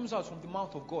that comes out from the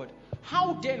mouth of God.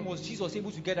 How then was Jesus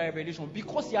able to get that revelation?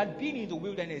 Because he had been in the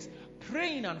wilderness,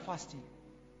 praying and fasting.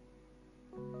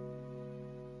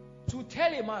 To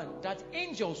tell a man that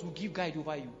angels will give guide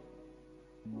over you.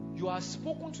 You are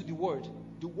spoken to the word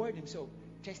himself,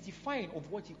 testifying of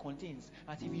what he contains.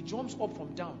 And if he jumps up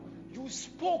from down, you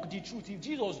spoke the truth. If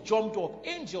Jesus jumped up,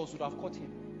 angels would have caught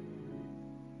him.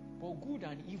 But good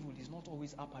and evil is not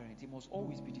always apparent. It must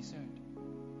always be discerned.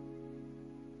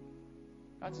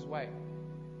 That is why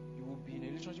you will be in a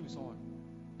relationship with someone.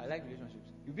 I like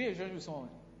relationships. You'll be in a relationship with someone.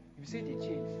 You say they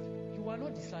changed. You are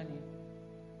not discerning.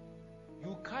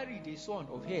 You carried a son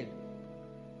of hell.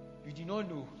 You did not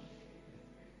know.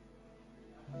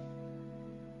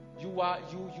 You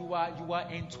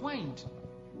are entwined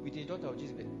with the daughter of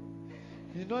Jezebel.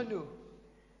 You don't know.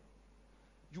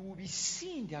 You will be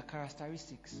seeing their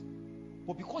characteristics.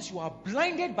 But because you are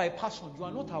blinded by passion, you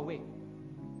are not aware.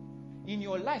 In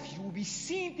your life, you will be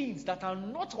seeing things that are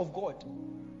not of God.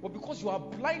 But because you are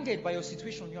blinded by your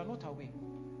situation, you are not aware.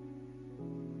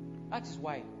 That is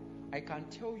why I can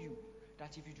tell you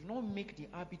that if you do not make the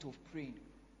habit of praying,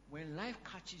 when life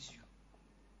catches you,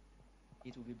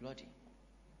 it will be bloody.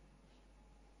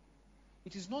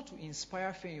 It is not to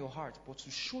inspire fear in your heart, but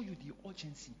to show you the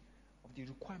urgency of the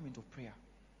requirement of prayer.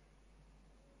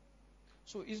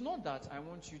 So it's not that I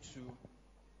want you to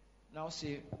now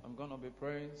say, I'm going to be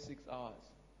praying 6 hours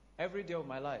every day of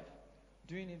my life.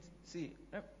 Doing it, see,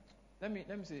 let me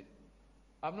say,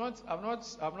 I've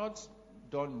not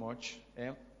done much,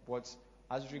 but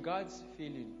as regards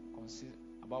feeling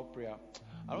about prayer,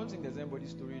 I don't think there's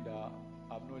anybody's story that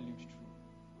I've not lived through.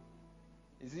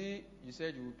 Is it, you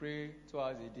said you will pray 2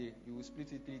 hours a day, you will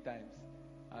split it 3 times,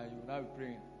 and you will now be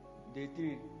praying. Day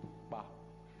 3, bah.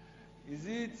 Is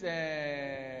it,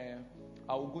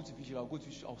 I will go to vigil,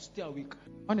 I'll stay awake.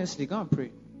 Honestly, go and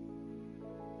pray.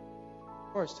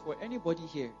 First, for anybody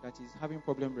here that is having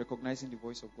problem recognizing the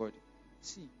voice of God,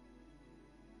 see,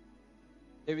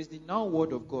 there is the now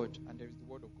word of God and there is the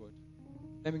word of God.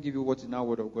 Let me give you what the now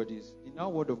word of God is. The now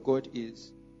word of God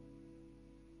is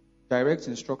direct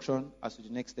instruction as to the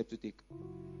next step to take.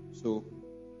 So,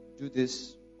 do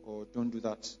this or don't do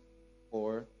that,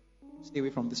 or stay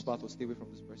away from this path or stay away from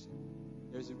this person.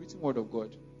 There is a written word of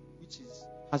God which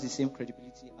has the same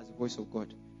credibility as the voice of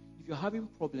God. If you're having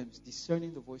problems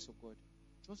discerning the voice of God,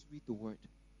 just read the word.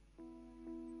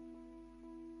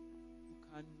 You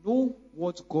can know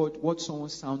what someone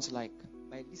sounds like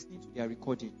by listening to their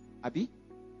recording. Abi?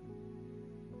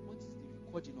 What is the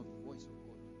recording of the voice of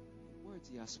God? The words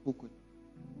he has spoken.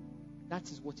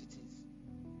 That is what it is.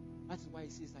 That is why he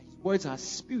says that his words are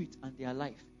spirit and they are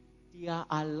life. They are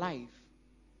alive.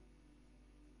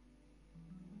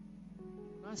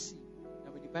 Now see,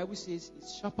 that when the Bible says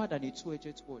it's sharper than a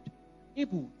two-edged sword,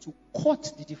 able to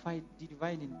cut the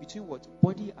dividing between what?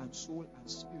 Body and soul and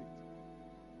spirit.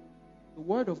 The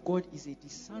word of God is a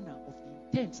discerner of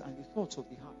the intents and the thoughts of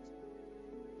the heart.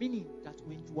 Meaning that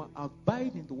when you are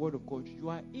abiding in the word of God, you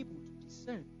are able to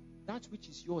discern that which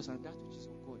is yours and that which is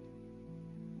of God.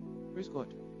 Praise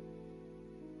God.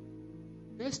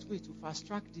 Best way to fast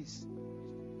track this is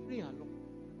to pray along.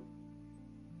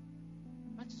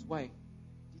 That is why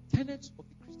the tenets of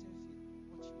the Christian faith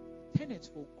will not change. The tenets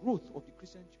for growth of the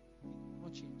Christian faith will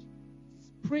not change. It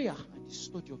is prayer and the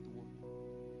study of the word.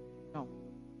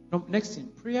 Now, next thing,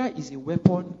 prayer is a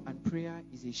weapon and prayer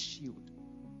is a shield.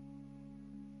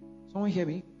 Someone hear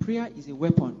me? Prayer is a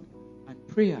weapon and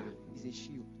prayer is a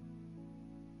shield.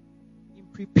 In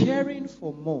preparing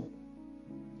for more,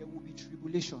 there will be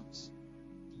tribulations.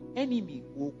 The enemy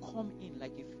will come in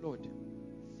like a flood.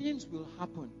 Things will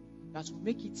happen that will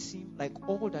make it seem like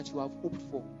all that you have hoped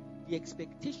for. The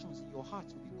expectations in your heart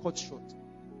will be cut short.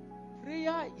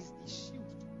 Prayer is the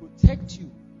shield to protect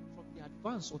you from the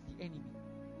advance of the enemy,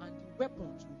 and the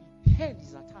weapons will repel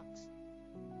his attacks.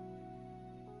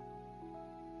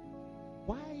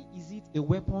 Why is it a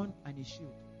weapon and a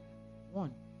shield?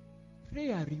 1,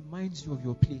 prayer reminds you of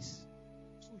your place,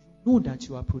 so you know that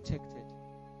you are protected.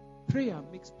 Prayer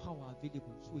makes power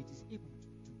available, so it is able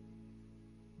to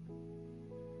do.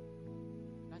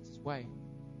 That is why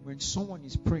when someone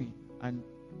is praying, and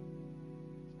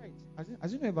right,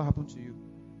 has it ever happened to you?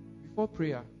 Before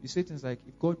prayer, you say things like,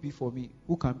 if God be for me,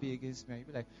 who can be against me? And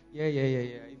you be like, yeah,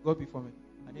 if God be for me.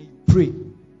 And then you pray.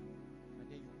 And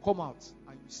then you come out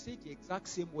and you say the exact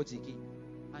same words again.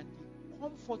 And you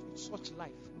come forth with such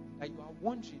life that you are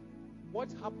wondering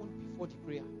what happened before the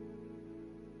prayer.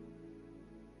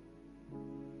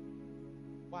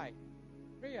 Why?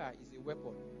 Prayer is a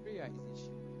weapon. Prayer is a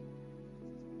shield.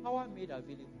 It is power made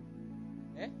available.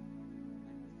 And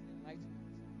enlightenment.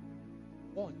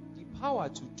 1, the power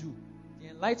to do. The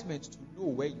enlightenment to know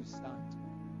where you stand.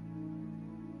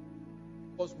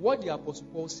 Because what the Apostle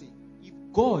Paul said, if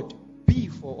God be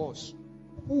for us,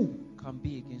 who can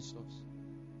be against us?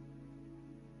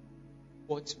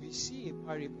 But we see a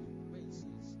parable where it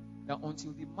says that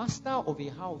until the master of a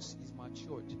house is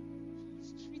matured, he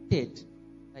is treated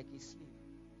like a slave.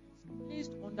 He is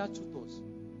placed under tutors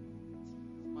until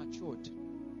he is matured.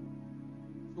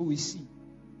 So we see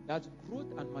that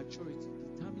growth and maturity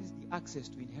determines the access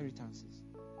to inheritances.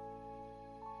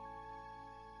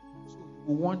 So you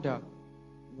will wonder,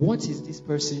 what is this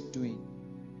person doing?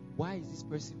 Why is this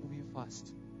person moving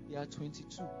fast? They are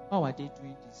 22. How are they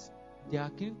doing this? They are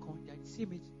the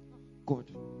same age. God.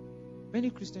 Many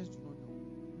Christians do not know.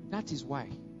 That is why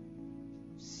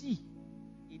you see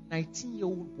a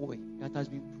 19-year-old boy that has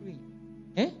been praying.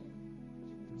 He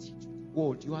will teach you the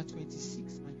word. You are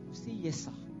 26 and you will say yes,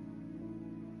 sir.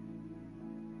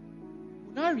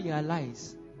 You now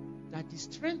realize that the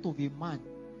strength of a man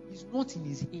is not in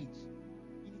his age.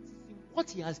 It is in what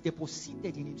he has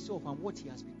deposited in himself and what he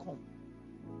has become.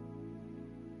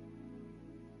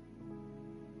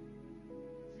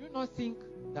 Do you not think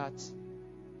that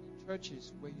in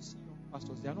churches where you see young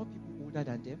pastors, there are not people older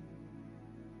than them?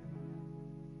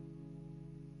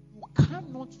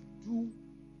 cannot do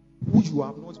who you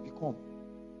have not become,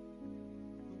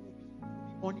 you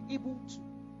will be unable to.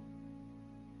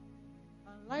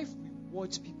 And life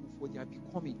rewards people for their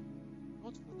becoming,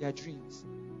 not for their dreams.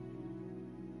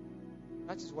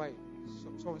 That is why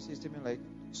someone says to me like,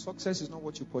 success is not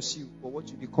what you pursue, but what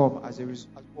you become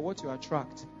or what you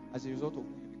attract as a result of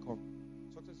who you become.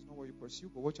 Success is not what you pursue,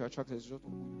 but what you attract as a result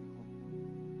of who you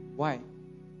become. Why?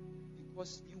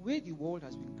 Because the way the world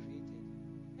has been created,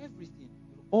 everything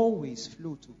will always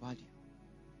flow to value.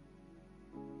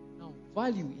 Now,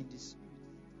 value in the spirit.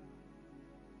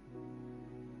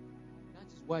 That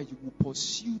is why you will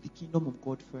pursue the kingdom of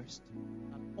God first,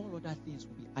 and all other things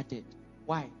will be added.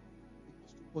 Why?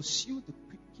 Because to pursue the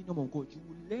kingdom of God, you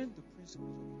will learn the principles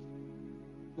of the kingdom.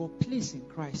 Your place in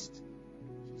Christ,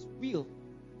 His will,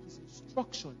 His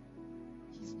instruction,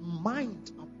 His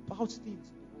mind about things in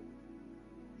the world,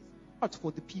 His heart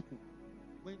for the people.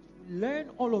 When you learn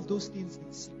all of those things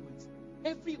in sequence,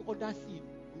 every other thing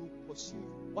will pursue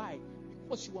you. Why?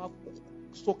 Because you have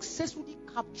successfully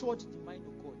captured the mind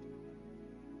of God.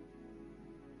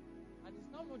 And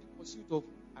it's now not the pursuit of,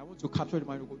 I want to capture the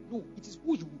mind of God. No, it is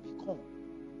who you will become.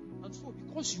 And so,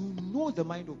 because you know the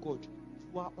mind of God,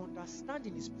 you are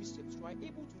understanding His precepts, you are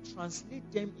able to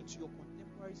translate them into your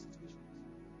contemporary situations.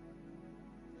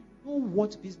 So you know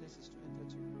what businesses to enter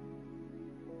to. You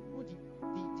know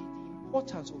the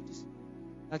importance of this.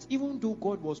 That even though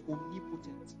God was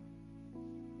omnipotent, He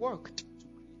worked to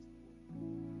create the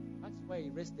world. That's why He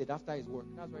rested after His work.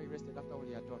 That's why He rested after what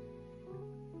He had done.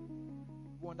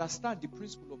 You understand the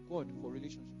principle of God for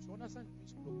relationships. You understand the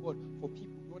principle of God for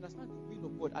people. You understand the will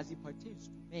of God as it pertains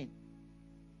to men.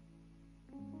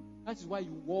 That is why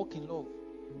you walk in love.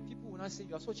 People will not say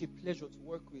you are such a pleasure to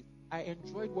work with. I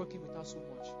enjoyed working with her so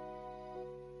much.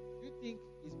 Do you think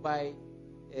it's by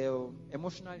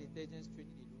emotional intelligence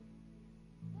training alone?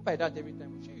 Not by that every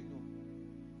time. I'm sure you know.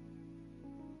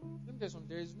 Let me tell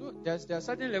you something. There are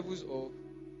certain levels of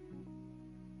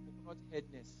coconut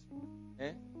headness.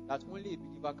 That only a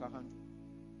believer can handle.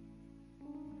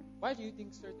 Why do you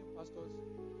think certain pastors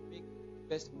make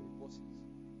best bosses?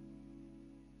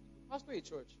 You pastor a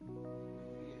church,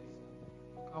 yes,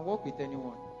 you can work with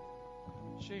anyone.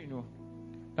 Sure, you know.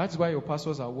 That's why your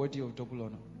pastors are worthy of double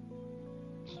honor.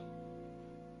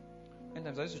 And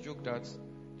I used to joke that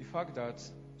the fact that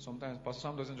sometimes Pastor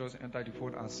Sam doesn't just enter the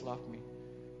phone and slap me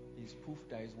is proof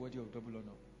that he's worthy of double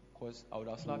honor. Because I would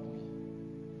have slapped me.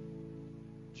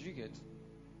 Do you get?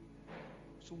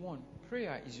 So one,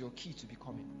 prayer is your key to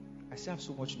becoming. I still have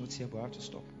so much notes here, but I have to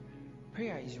stop.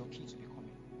 Prayer is your key to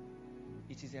becoming.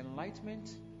 It is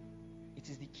enlightenment. It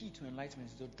is the key to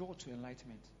enlightenment. It's the door to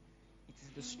enlightenment. It is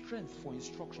the strength for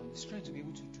instruction, the strength to be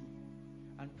able to do.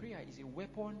 And prayer is a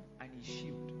weapon and a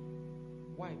shield.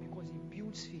 Why? Because it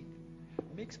builds faith,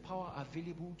 makes power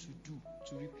available to do,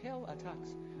 to repel attacks,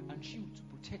 and shield to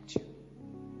protect you.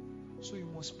 So you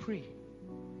must pray.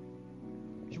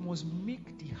 You must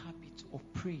make the habit of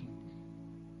praying.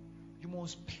 You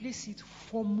must place it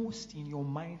foremost in your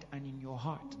mind and in your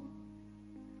heart.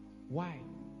 Why?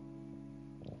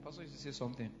 Pastor used to say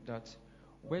something that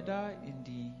whether in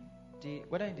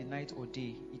the night or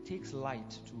day, it takes light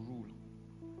to rule.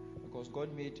 Because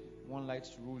God made one light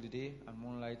to rule the day and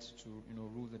one light to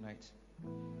rule the night.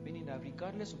 Meaning that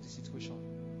regardless of the situation,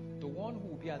 the one who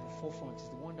will be at the forefront is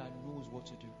the one that knows what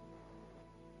to do.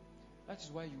 That is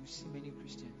why you see many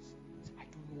Christians say, I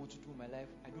don't know what to do in my life.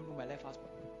 I don't know my life has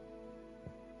purpose.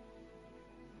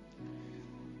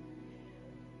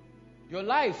 Your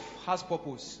life has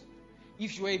purpose.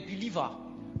 If you are a believer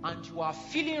and you are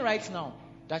feeling right now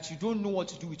that you don't know what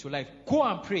to do with your life, go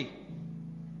and pray.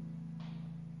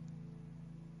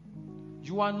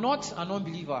 You are not an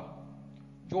unbeliever.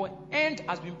 Your end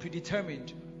has been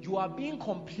predetermined. You are being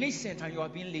complacent and you are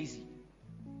being lazy.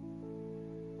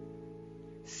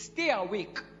 Stay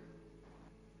awake.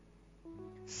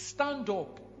 Stand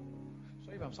up.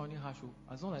 Sorry if I'm sounding harsh.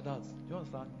 It's not like that. Do you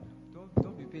understand?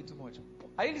 Don't be paid too much.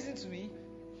 Are you listening to me?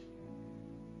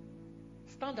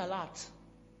 Stand alert.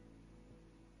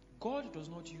 God does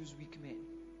not use weak men.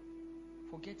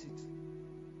 Forget it.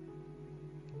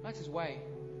 That is why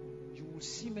you will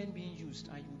see men being used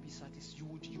and you will be satisfied.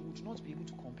 You would not be able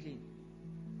to complain.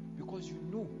 Because you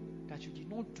know that you did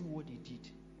not do what they did.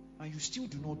 And you still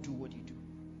do not do what they do.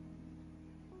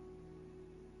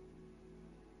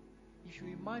 If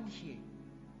you're a man here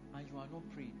and you are not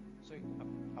praying, sorry,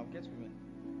 I'll get women.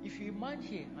 If you're a man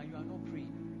here and you are not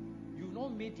praying, you've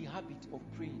not made the habit of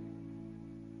praying.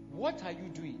 What are you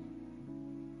doing?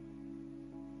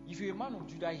 If you're a man of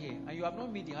Judah here and you have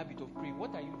not made the habit of praying,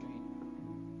 what are you doing?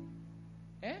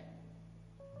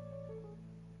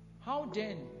 How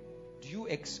then do you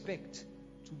expect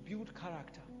to build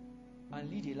character and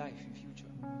lead a life in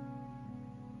future?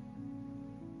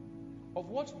 Of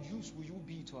what use will you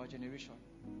be to our generation?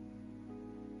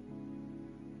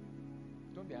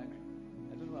 Don't be angry.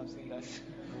 I don't know why I'm saying that.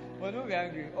 But don't be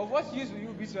angry. Of what use will you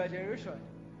be to our generation?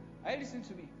 Are you listening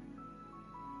to me?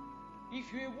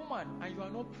 If you're a woman and you are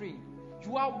not praying,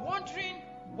 you are wondering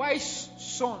why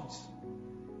sons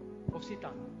of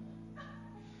Satan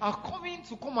are coming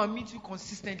to come and meet you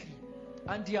consistently,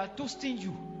 and they are toasting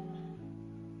you,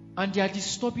 and they are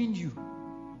disturbing you.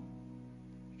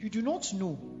 You do not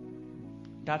know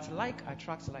that like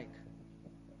attracts like.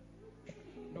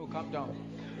 No, calm down.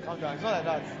 Calm down. It's not like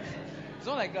that. It's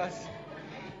not like that.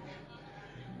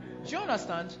 Do you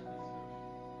understand?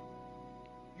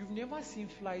 You've never seen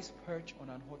flies perch on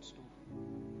an hot stove.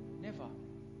 Never.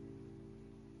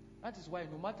 That is why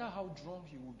no matter how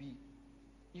drunk you will be,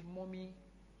 if Mommy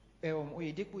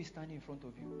Oyedepo is standing in front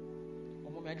of you,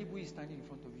 or Mommy Adibo is standing in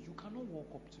front of you, you cannot walk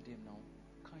up to them now.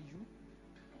 Can you?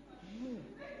 No.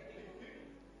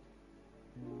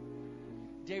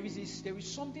 There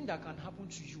is something that can happen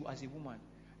to you as a woman,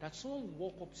 that someone will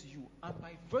walk up to you, and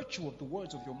by virtue of the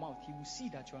words of your mouth, he will see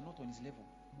that you are not on his level.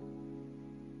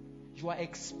 You are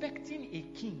expecting a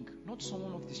king, not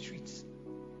someone of the streets.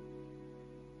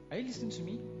 Are you listening to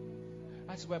me?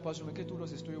 That's why Pastor Meke told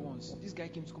us a story once. This guy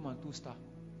came to come and toast her.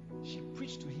 She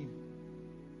preached to him,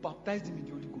 baptized him in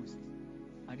the Holy Ghost,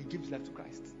 and he gave his life to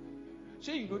Christ.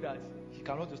 So you know that he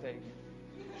cannot toast her again.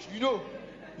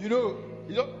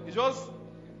 It's just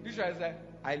this guy said,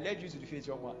 I led you to the faith,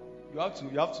 young man. You have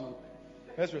to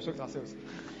let's respect ourselves.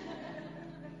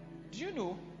 Do you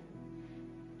know?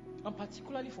 And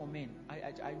particularly for men, I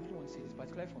really want to say this,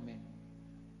 particularly for men.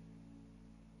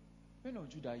 Men of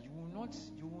Judah, you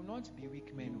will not be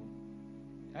weak men.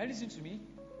 Are you listening to me?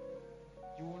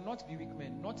 You will not be weak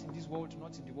men, not in this world,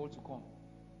 not in the world to come.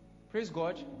 Praise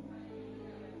God.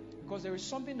 Because there is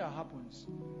something that happens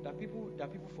that people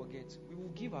forget. We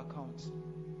will give accounts.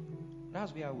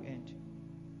 That's where I will end.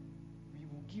 We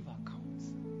will give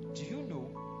accounts. Do you know?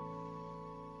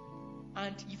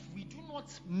 And if we do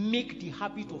not make the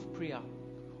habit of prayer,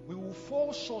 we will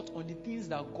fall short on the things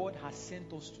that God has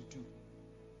sent us to do.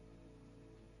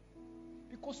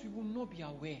 Because we will not be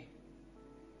aware.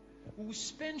 We will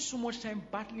spend so much time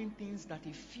battling things that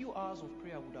a few hours of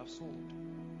prayer would have solved.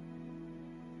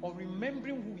 Or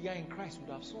remembering who we are in Christ would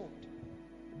have solved.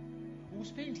 We will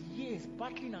spend years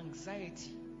battling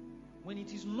anxiety when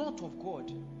it is not of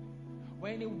God.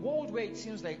 We're in a world where it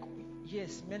seems like,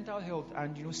 yes, mental health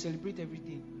and celebrate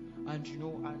everything, and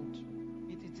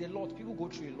it's a lot. People go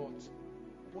through a lot.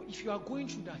 But if you are going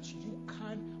through that, you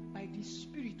can, by the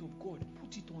Spirit of God,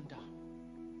 put it under.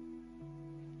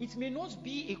 It may not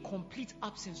be a complete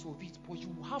absence of it, but you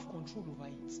will have control over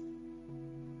it.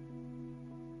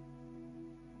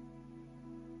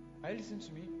 Are you listening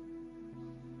to me?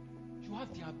 You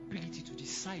have the ability to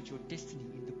decide your destiny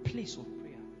in the place of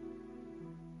prayer.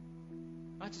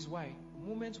 That is why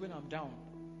moments when I'm down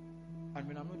and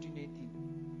when I'm not doing anything,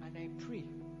 and I pray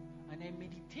and I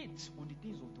meditate on the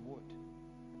things of the word,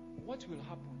 what will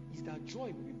happen is that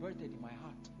joy will be birthed in my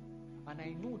heart, and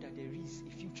I know that there is a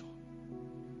future,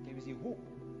 there is a hope,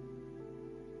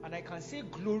 and I can say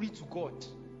glory to God.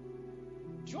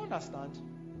 Do you understand?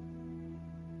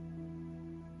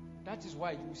 That is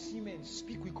why you see men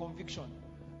speak with conviction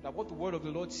that what the word of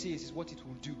the Lord says is what it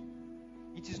will do.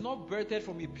 It is not birthed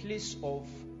from a place of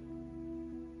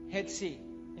hearsay.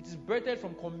 It is birthed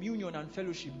from communion and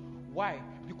fellowship. Why?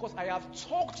 Because I have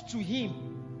talked to him.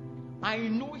 I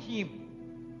know him.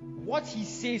 What he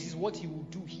says is what he will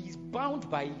do. He is bound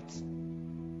by it.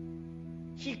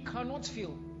 He cannot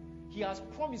fail. He has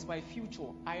promised my future.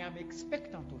 I am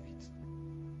expectant of it.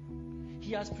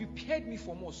 He has prepared me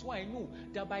for more, so I know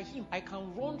that by him I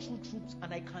can run through troops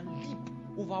and I can leap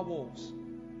over walls.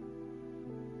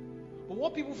 But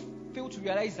what people fail to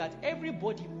realize is that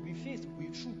everybody will be faced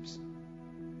with troops.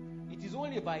 It is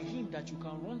only by him that you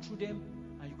can run through them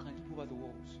and you can leap over the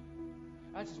walls.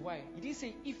 That is why he didn't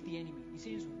say if the enemy, he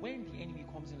says when the enemy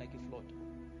comes in like a flood,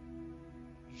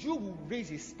 you will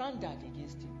raise a standard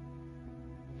against him.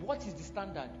 What is the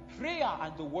standard? Prayer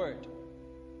and the word.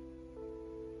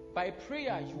 By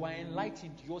prayer, you are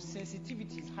enlightened. Your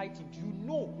sensitivity is heightened. You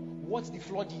know what the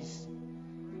flood is.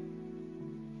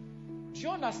 Do you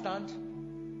understand?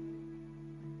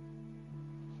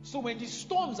 So when the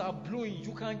storms are blowing,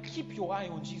 you can keep your eye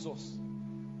on Jesus.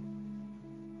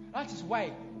 That is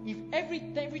why, if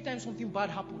every time something bad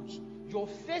happens, your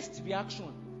first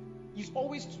reaction is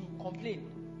always to complain.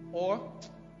 Or,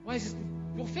 why is this?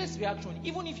 Your first reaction,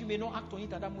 even if you may not act on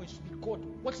it at that moment, should be, God,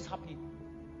 what is happening?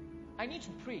 I need to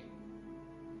pray.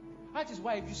 That is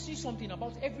why if you see something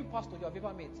about every pastor you have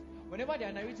ever met, whenever they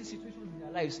are narrating situations in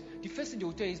their lives, the first thing they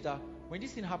will tell you is that when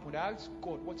this thing happened, I asked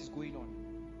God, what is going on?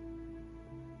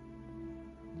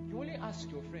 You only ask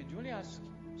your friend, you only ask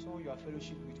someone you are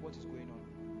fellowship with what is going on.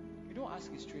 You don't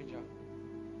ask a stranger.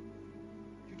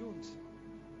 You don't.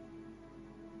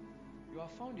 You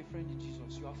have found a friend in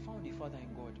Jesus. You have found a father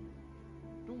in God.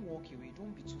 Don't walk away.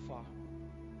 Don't be too far.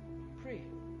 Pray.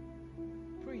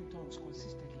 Pray in tongues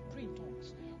consistently. Pray in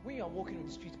tongues. When you are walking on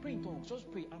the street, pray in tongues.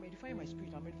 Just pray. I'm edifying my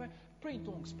spirit. I'm edifying. Pray in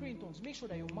tongues. Pray in tongues. Make sure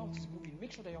that your mouth is moving.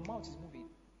 Make sure that your mouth is moving.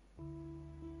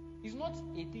 It's not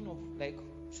a thing of like,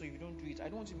 so you don't do it. I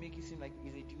don't want to make it seem like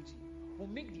it's a duty. But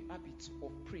make the habit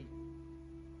of praying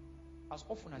as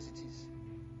often as it is.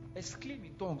 Exclaim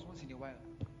in tongues once in a while.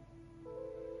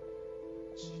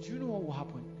 So do you know what will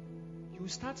happen? You will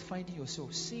start finding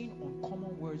yourself saying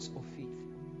uncommon words of faith.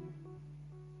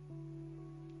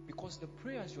 Because the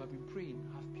prayers you have been praying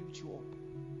have built you up.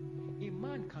 A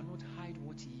man cannot hide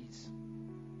what he is.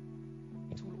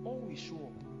 It will always show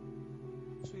up.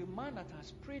 So a man that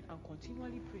has prayed and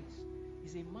continually prays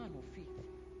is a man of faith.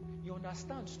 He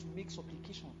understands to make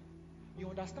supplication. He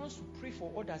understands to pray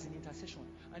for others in intercession.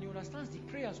 And he understands the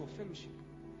prayers of fellowship.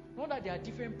 Not that there are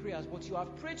different prayers, but you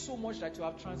have prayed so much that you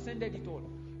have transcended it all.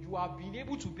 You have been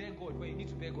able to beg God when you need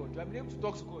to beg God. You have been able to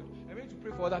talk to God. You have been able to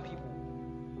pray for other people.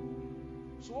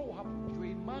 So what will happen?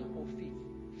 You're a man of faith.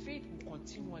 Faith will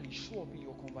continually show up in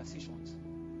your conversations.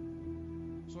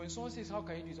 So when someone says, how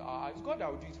can you do it? It's God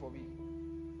that will do it for me.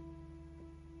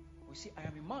 We say, I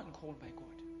am a man called by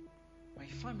God. My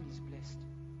family is blessed.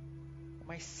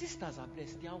 My sisters are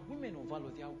blessed. They are women of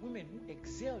valor. They are women who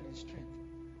excel in strength.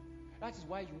 That is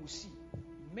why you will see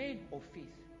men of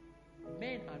faith,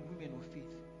 men and women of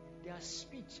faith, their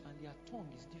speech and their tongue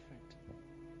is different.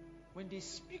 When they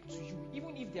speak to you,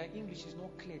 even if their English is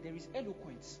not clear, there is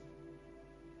eloquence.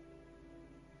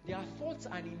 Their thoughts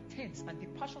and intents and the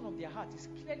passion of their heart is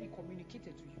clearly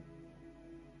communicated to you.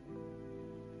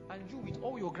 And you, with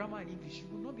all your grammar and English, you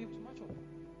will not be able to match up.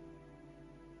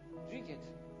 Do you get?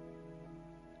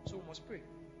 So we must pray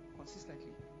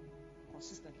consistently.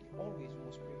 Consistently. Always we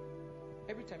must pray.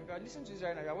 Every time. If you are listening to this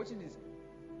right now, you are watching this.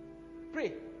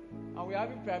 Pray. And we are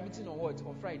having prayer meeting on what?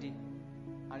 On Friday.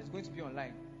 And it's going to be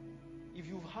online. If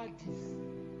you've had this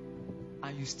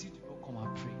and you still do not come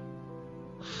and pray,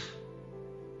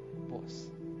 boss.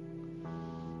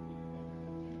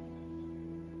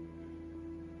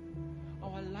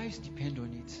 Our lives depend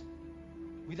on it.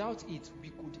 Without it, we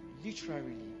could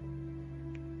literally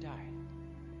die.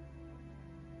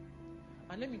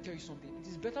 And let me tell you something. It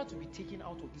is better to be taken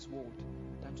out of this world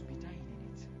than to be dying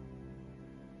in it.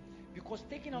 Because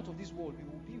taken out of this world, we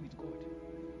will be with God.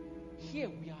 Here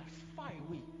we are far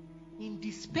away, in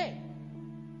despair,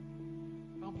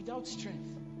 and without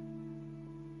strength.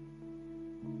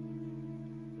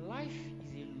 Life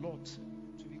is a lot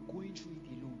to be going through it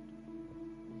alone.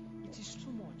 It is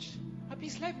too much.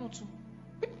 Is life not too?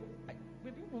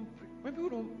 When people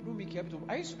don't make a habit of,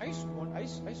 I used to wonder a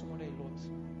lot.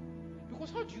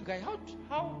 Because how do you guys? I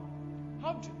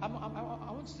want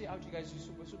to say how do you guys do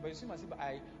so? But it seems as if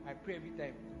I pray every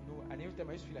time, and every time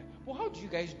I used to feel like, but how do you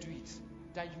guys do it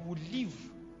that you would live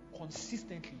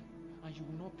consistently and you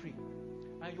will not pray,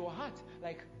 and your heart,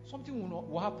 like something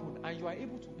will happen, and you are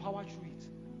able to power through it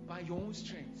by your own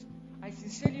strength? I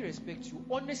sincerely respect you.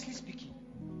 Honestly speaking,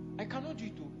 I cannot do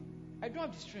it though. I don't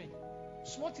have the strength.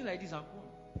 Small thing like this, I'm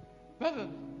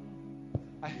gone.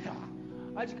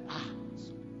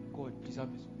 God, please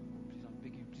help me. Please, I'm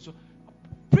begging you. Please, so,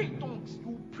 pray in tongues.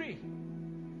 You pray.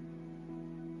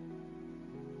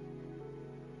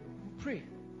 You pray.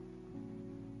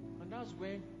 And that's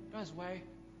why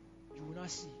you will not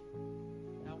see.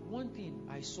 Now, one thing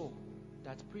I saw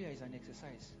that prayer is an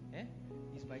exercise,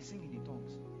 is by singing in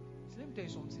tongues. So let me tell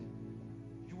you something.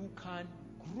 You can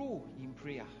grow in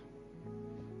prayer.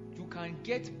 You can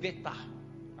get better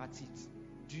at it.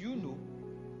 Do you know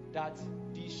that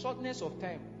the shortness of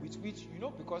time with which,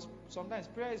 because sometimes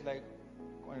prayer is like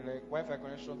Wi-Fi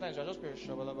connection. Sometimes you're just praying,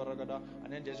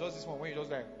 and then there's just this one when you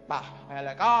just like, bah, and you're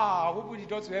like, open the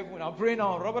door to heaven, I'm praying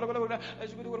now, and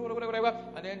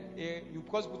then you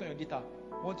because put on your data,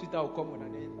 one Twitter will come on,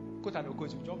 and then quote and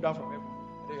unquote, you jump down from heaven,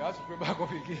 and then you have to pray back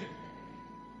up again.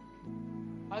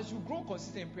 As you grow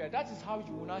consistent in prayer, that is how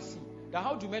you will not see that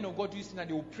how do men of God do this, and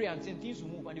they will pray and say things will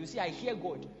move, and they will say, I hear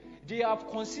God. They have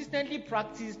consistently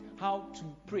practiced how to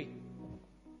pray.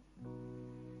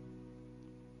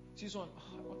 See, son,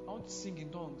 I want to sing in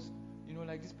tongues.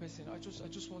 Like this person. I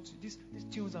just want to. This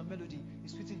tunes and melody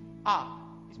is fitting.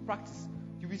 It's practice.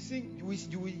 You will sing. You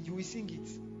will sing it.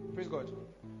 Praise God.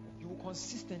 You will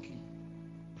consistently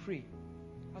pray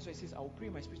That's why it says, I will pray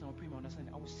in my spirit and I will pray in my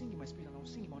understanding. I will sing in my spirit and I will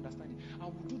sing in my understanding. I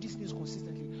will do these things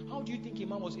consistently. How do you think a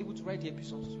man was able to write the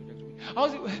epistles? How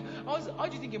do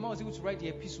you think a man was able to write the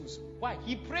epistles? Why?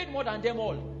 He prayed more than them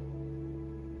all.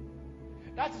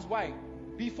 That is why,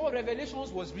 before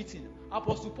Revelations was written,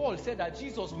 Apostle Paul said that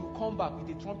Jesus will come back with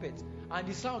a trumpet and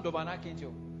the sound of an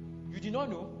archangel. You did not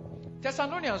know?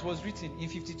 Thessalonians was written in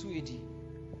 52 AD.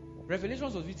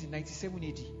 Revelations was written in 97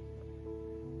 AD.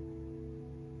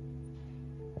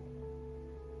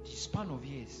 The span of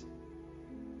years.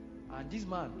 And this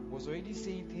man was already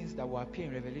saying things that will appear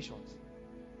in Revelations.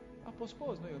 Apostle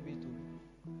Paul is not your mate too.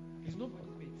 He's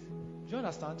nobody's mate. Do you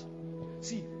understand?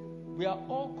 See, we are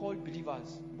all called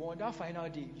believers, but on that final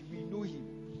day, we know him.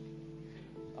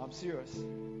 I'm serious.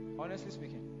 Honestly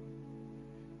speaking.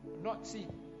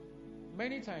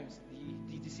 Many times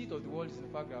the deceit of the world is the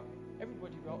fact that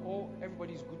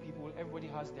everybody is good people, everybody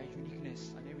has their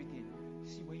uniqueness and everything.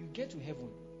 See, when you get to heaven,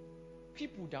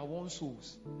 people that want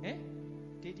souls,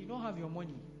 they did not have your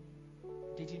money.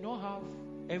 They did not have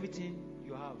everything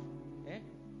you have.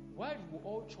 While you will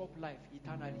all chop life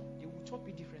eternally, they will chop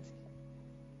it differently.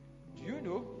 Do you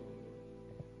know?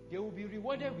 They will be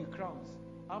rewarded with crowns.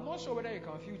 I'm not sure whether you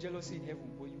can feel jealousy in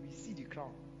heaven, but you will see the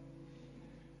crown.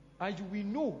 And you will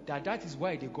know that that is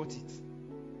why they got it.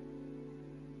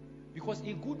 Because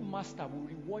a good master will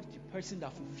reward the person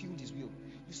that fulfilled his will.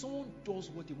 If someone does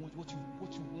what they want, what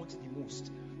you want the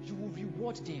most, you will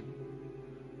reward them.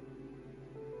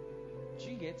 Do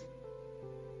you get?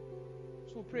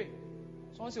 So pray.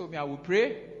 Someone say with me, I will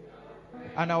pray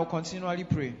and I will continually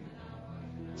pray.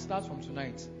 Start from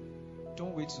tonight.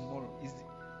 Don't wait tomorrow.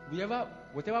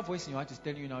 Whatever voice in your heart is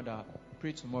telling you now that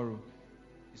pray tomorrow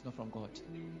is not from God.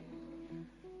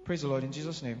 Praise the Lord in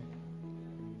Jesus' name.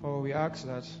 Father, we ask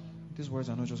that these words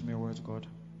are not just mere words, God.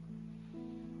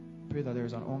 Pray that there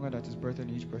is an hunger that is birthed in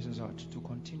each person's heart to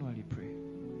continually pray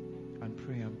and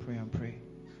pray and pray and pray.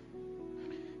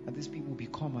 That these people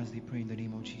become as they pray in the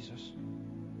name of Jesus.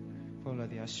 Father,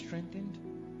 they are strengthened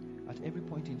at every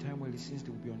point in time where it seems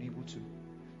they will be unable to.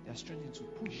 They are strengthened to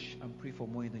push and pray for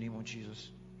more in the name of Jesus.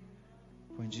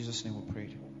 For in Jesus' name we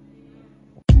prayed.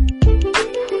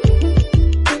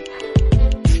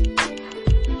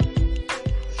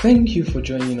 Thank you for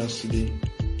joining us today.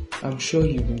 I'm sure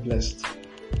you've been blessed.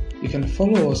 You can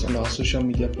follow us on our social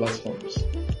media platforms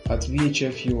at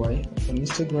VHFUI on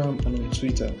Instagram and on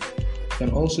Twitter. You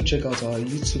can also check out our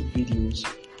YouTube videos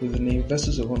with the name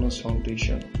Vessels of Honors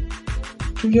Foundation.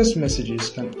 Previous messages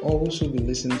can also be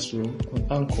listened to on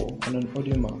Anchor and on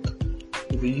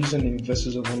AudioMark with the username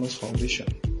Vessels of Honors Foundation.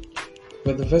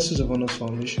 We're the Vessels of Honors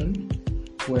Foundation.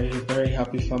 We're a very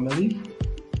happy family.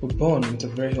 We're born with a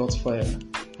very hot fire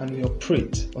and we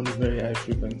operate on a very high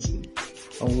frequency.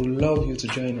 And we'd love you to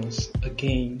join us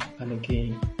again and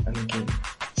again and again.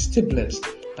 Stay blessed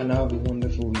and have a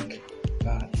wonderful week.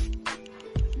 Bye.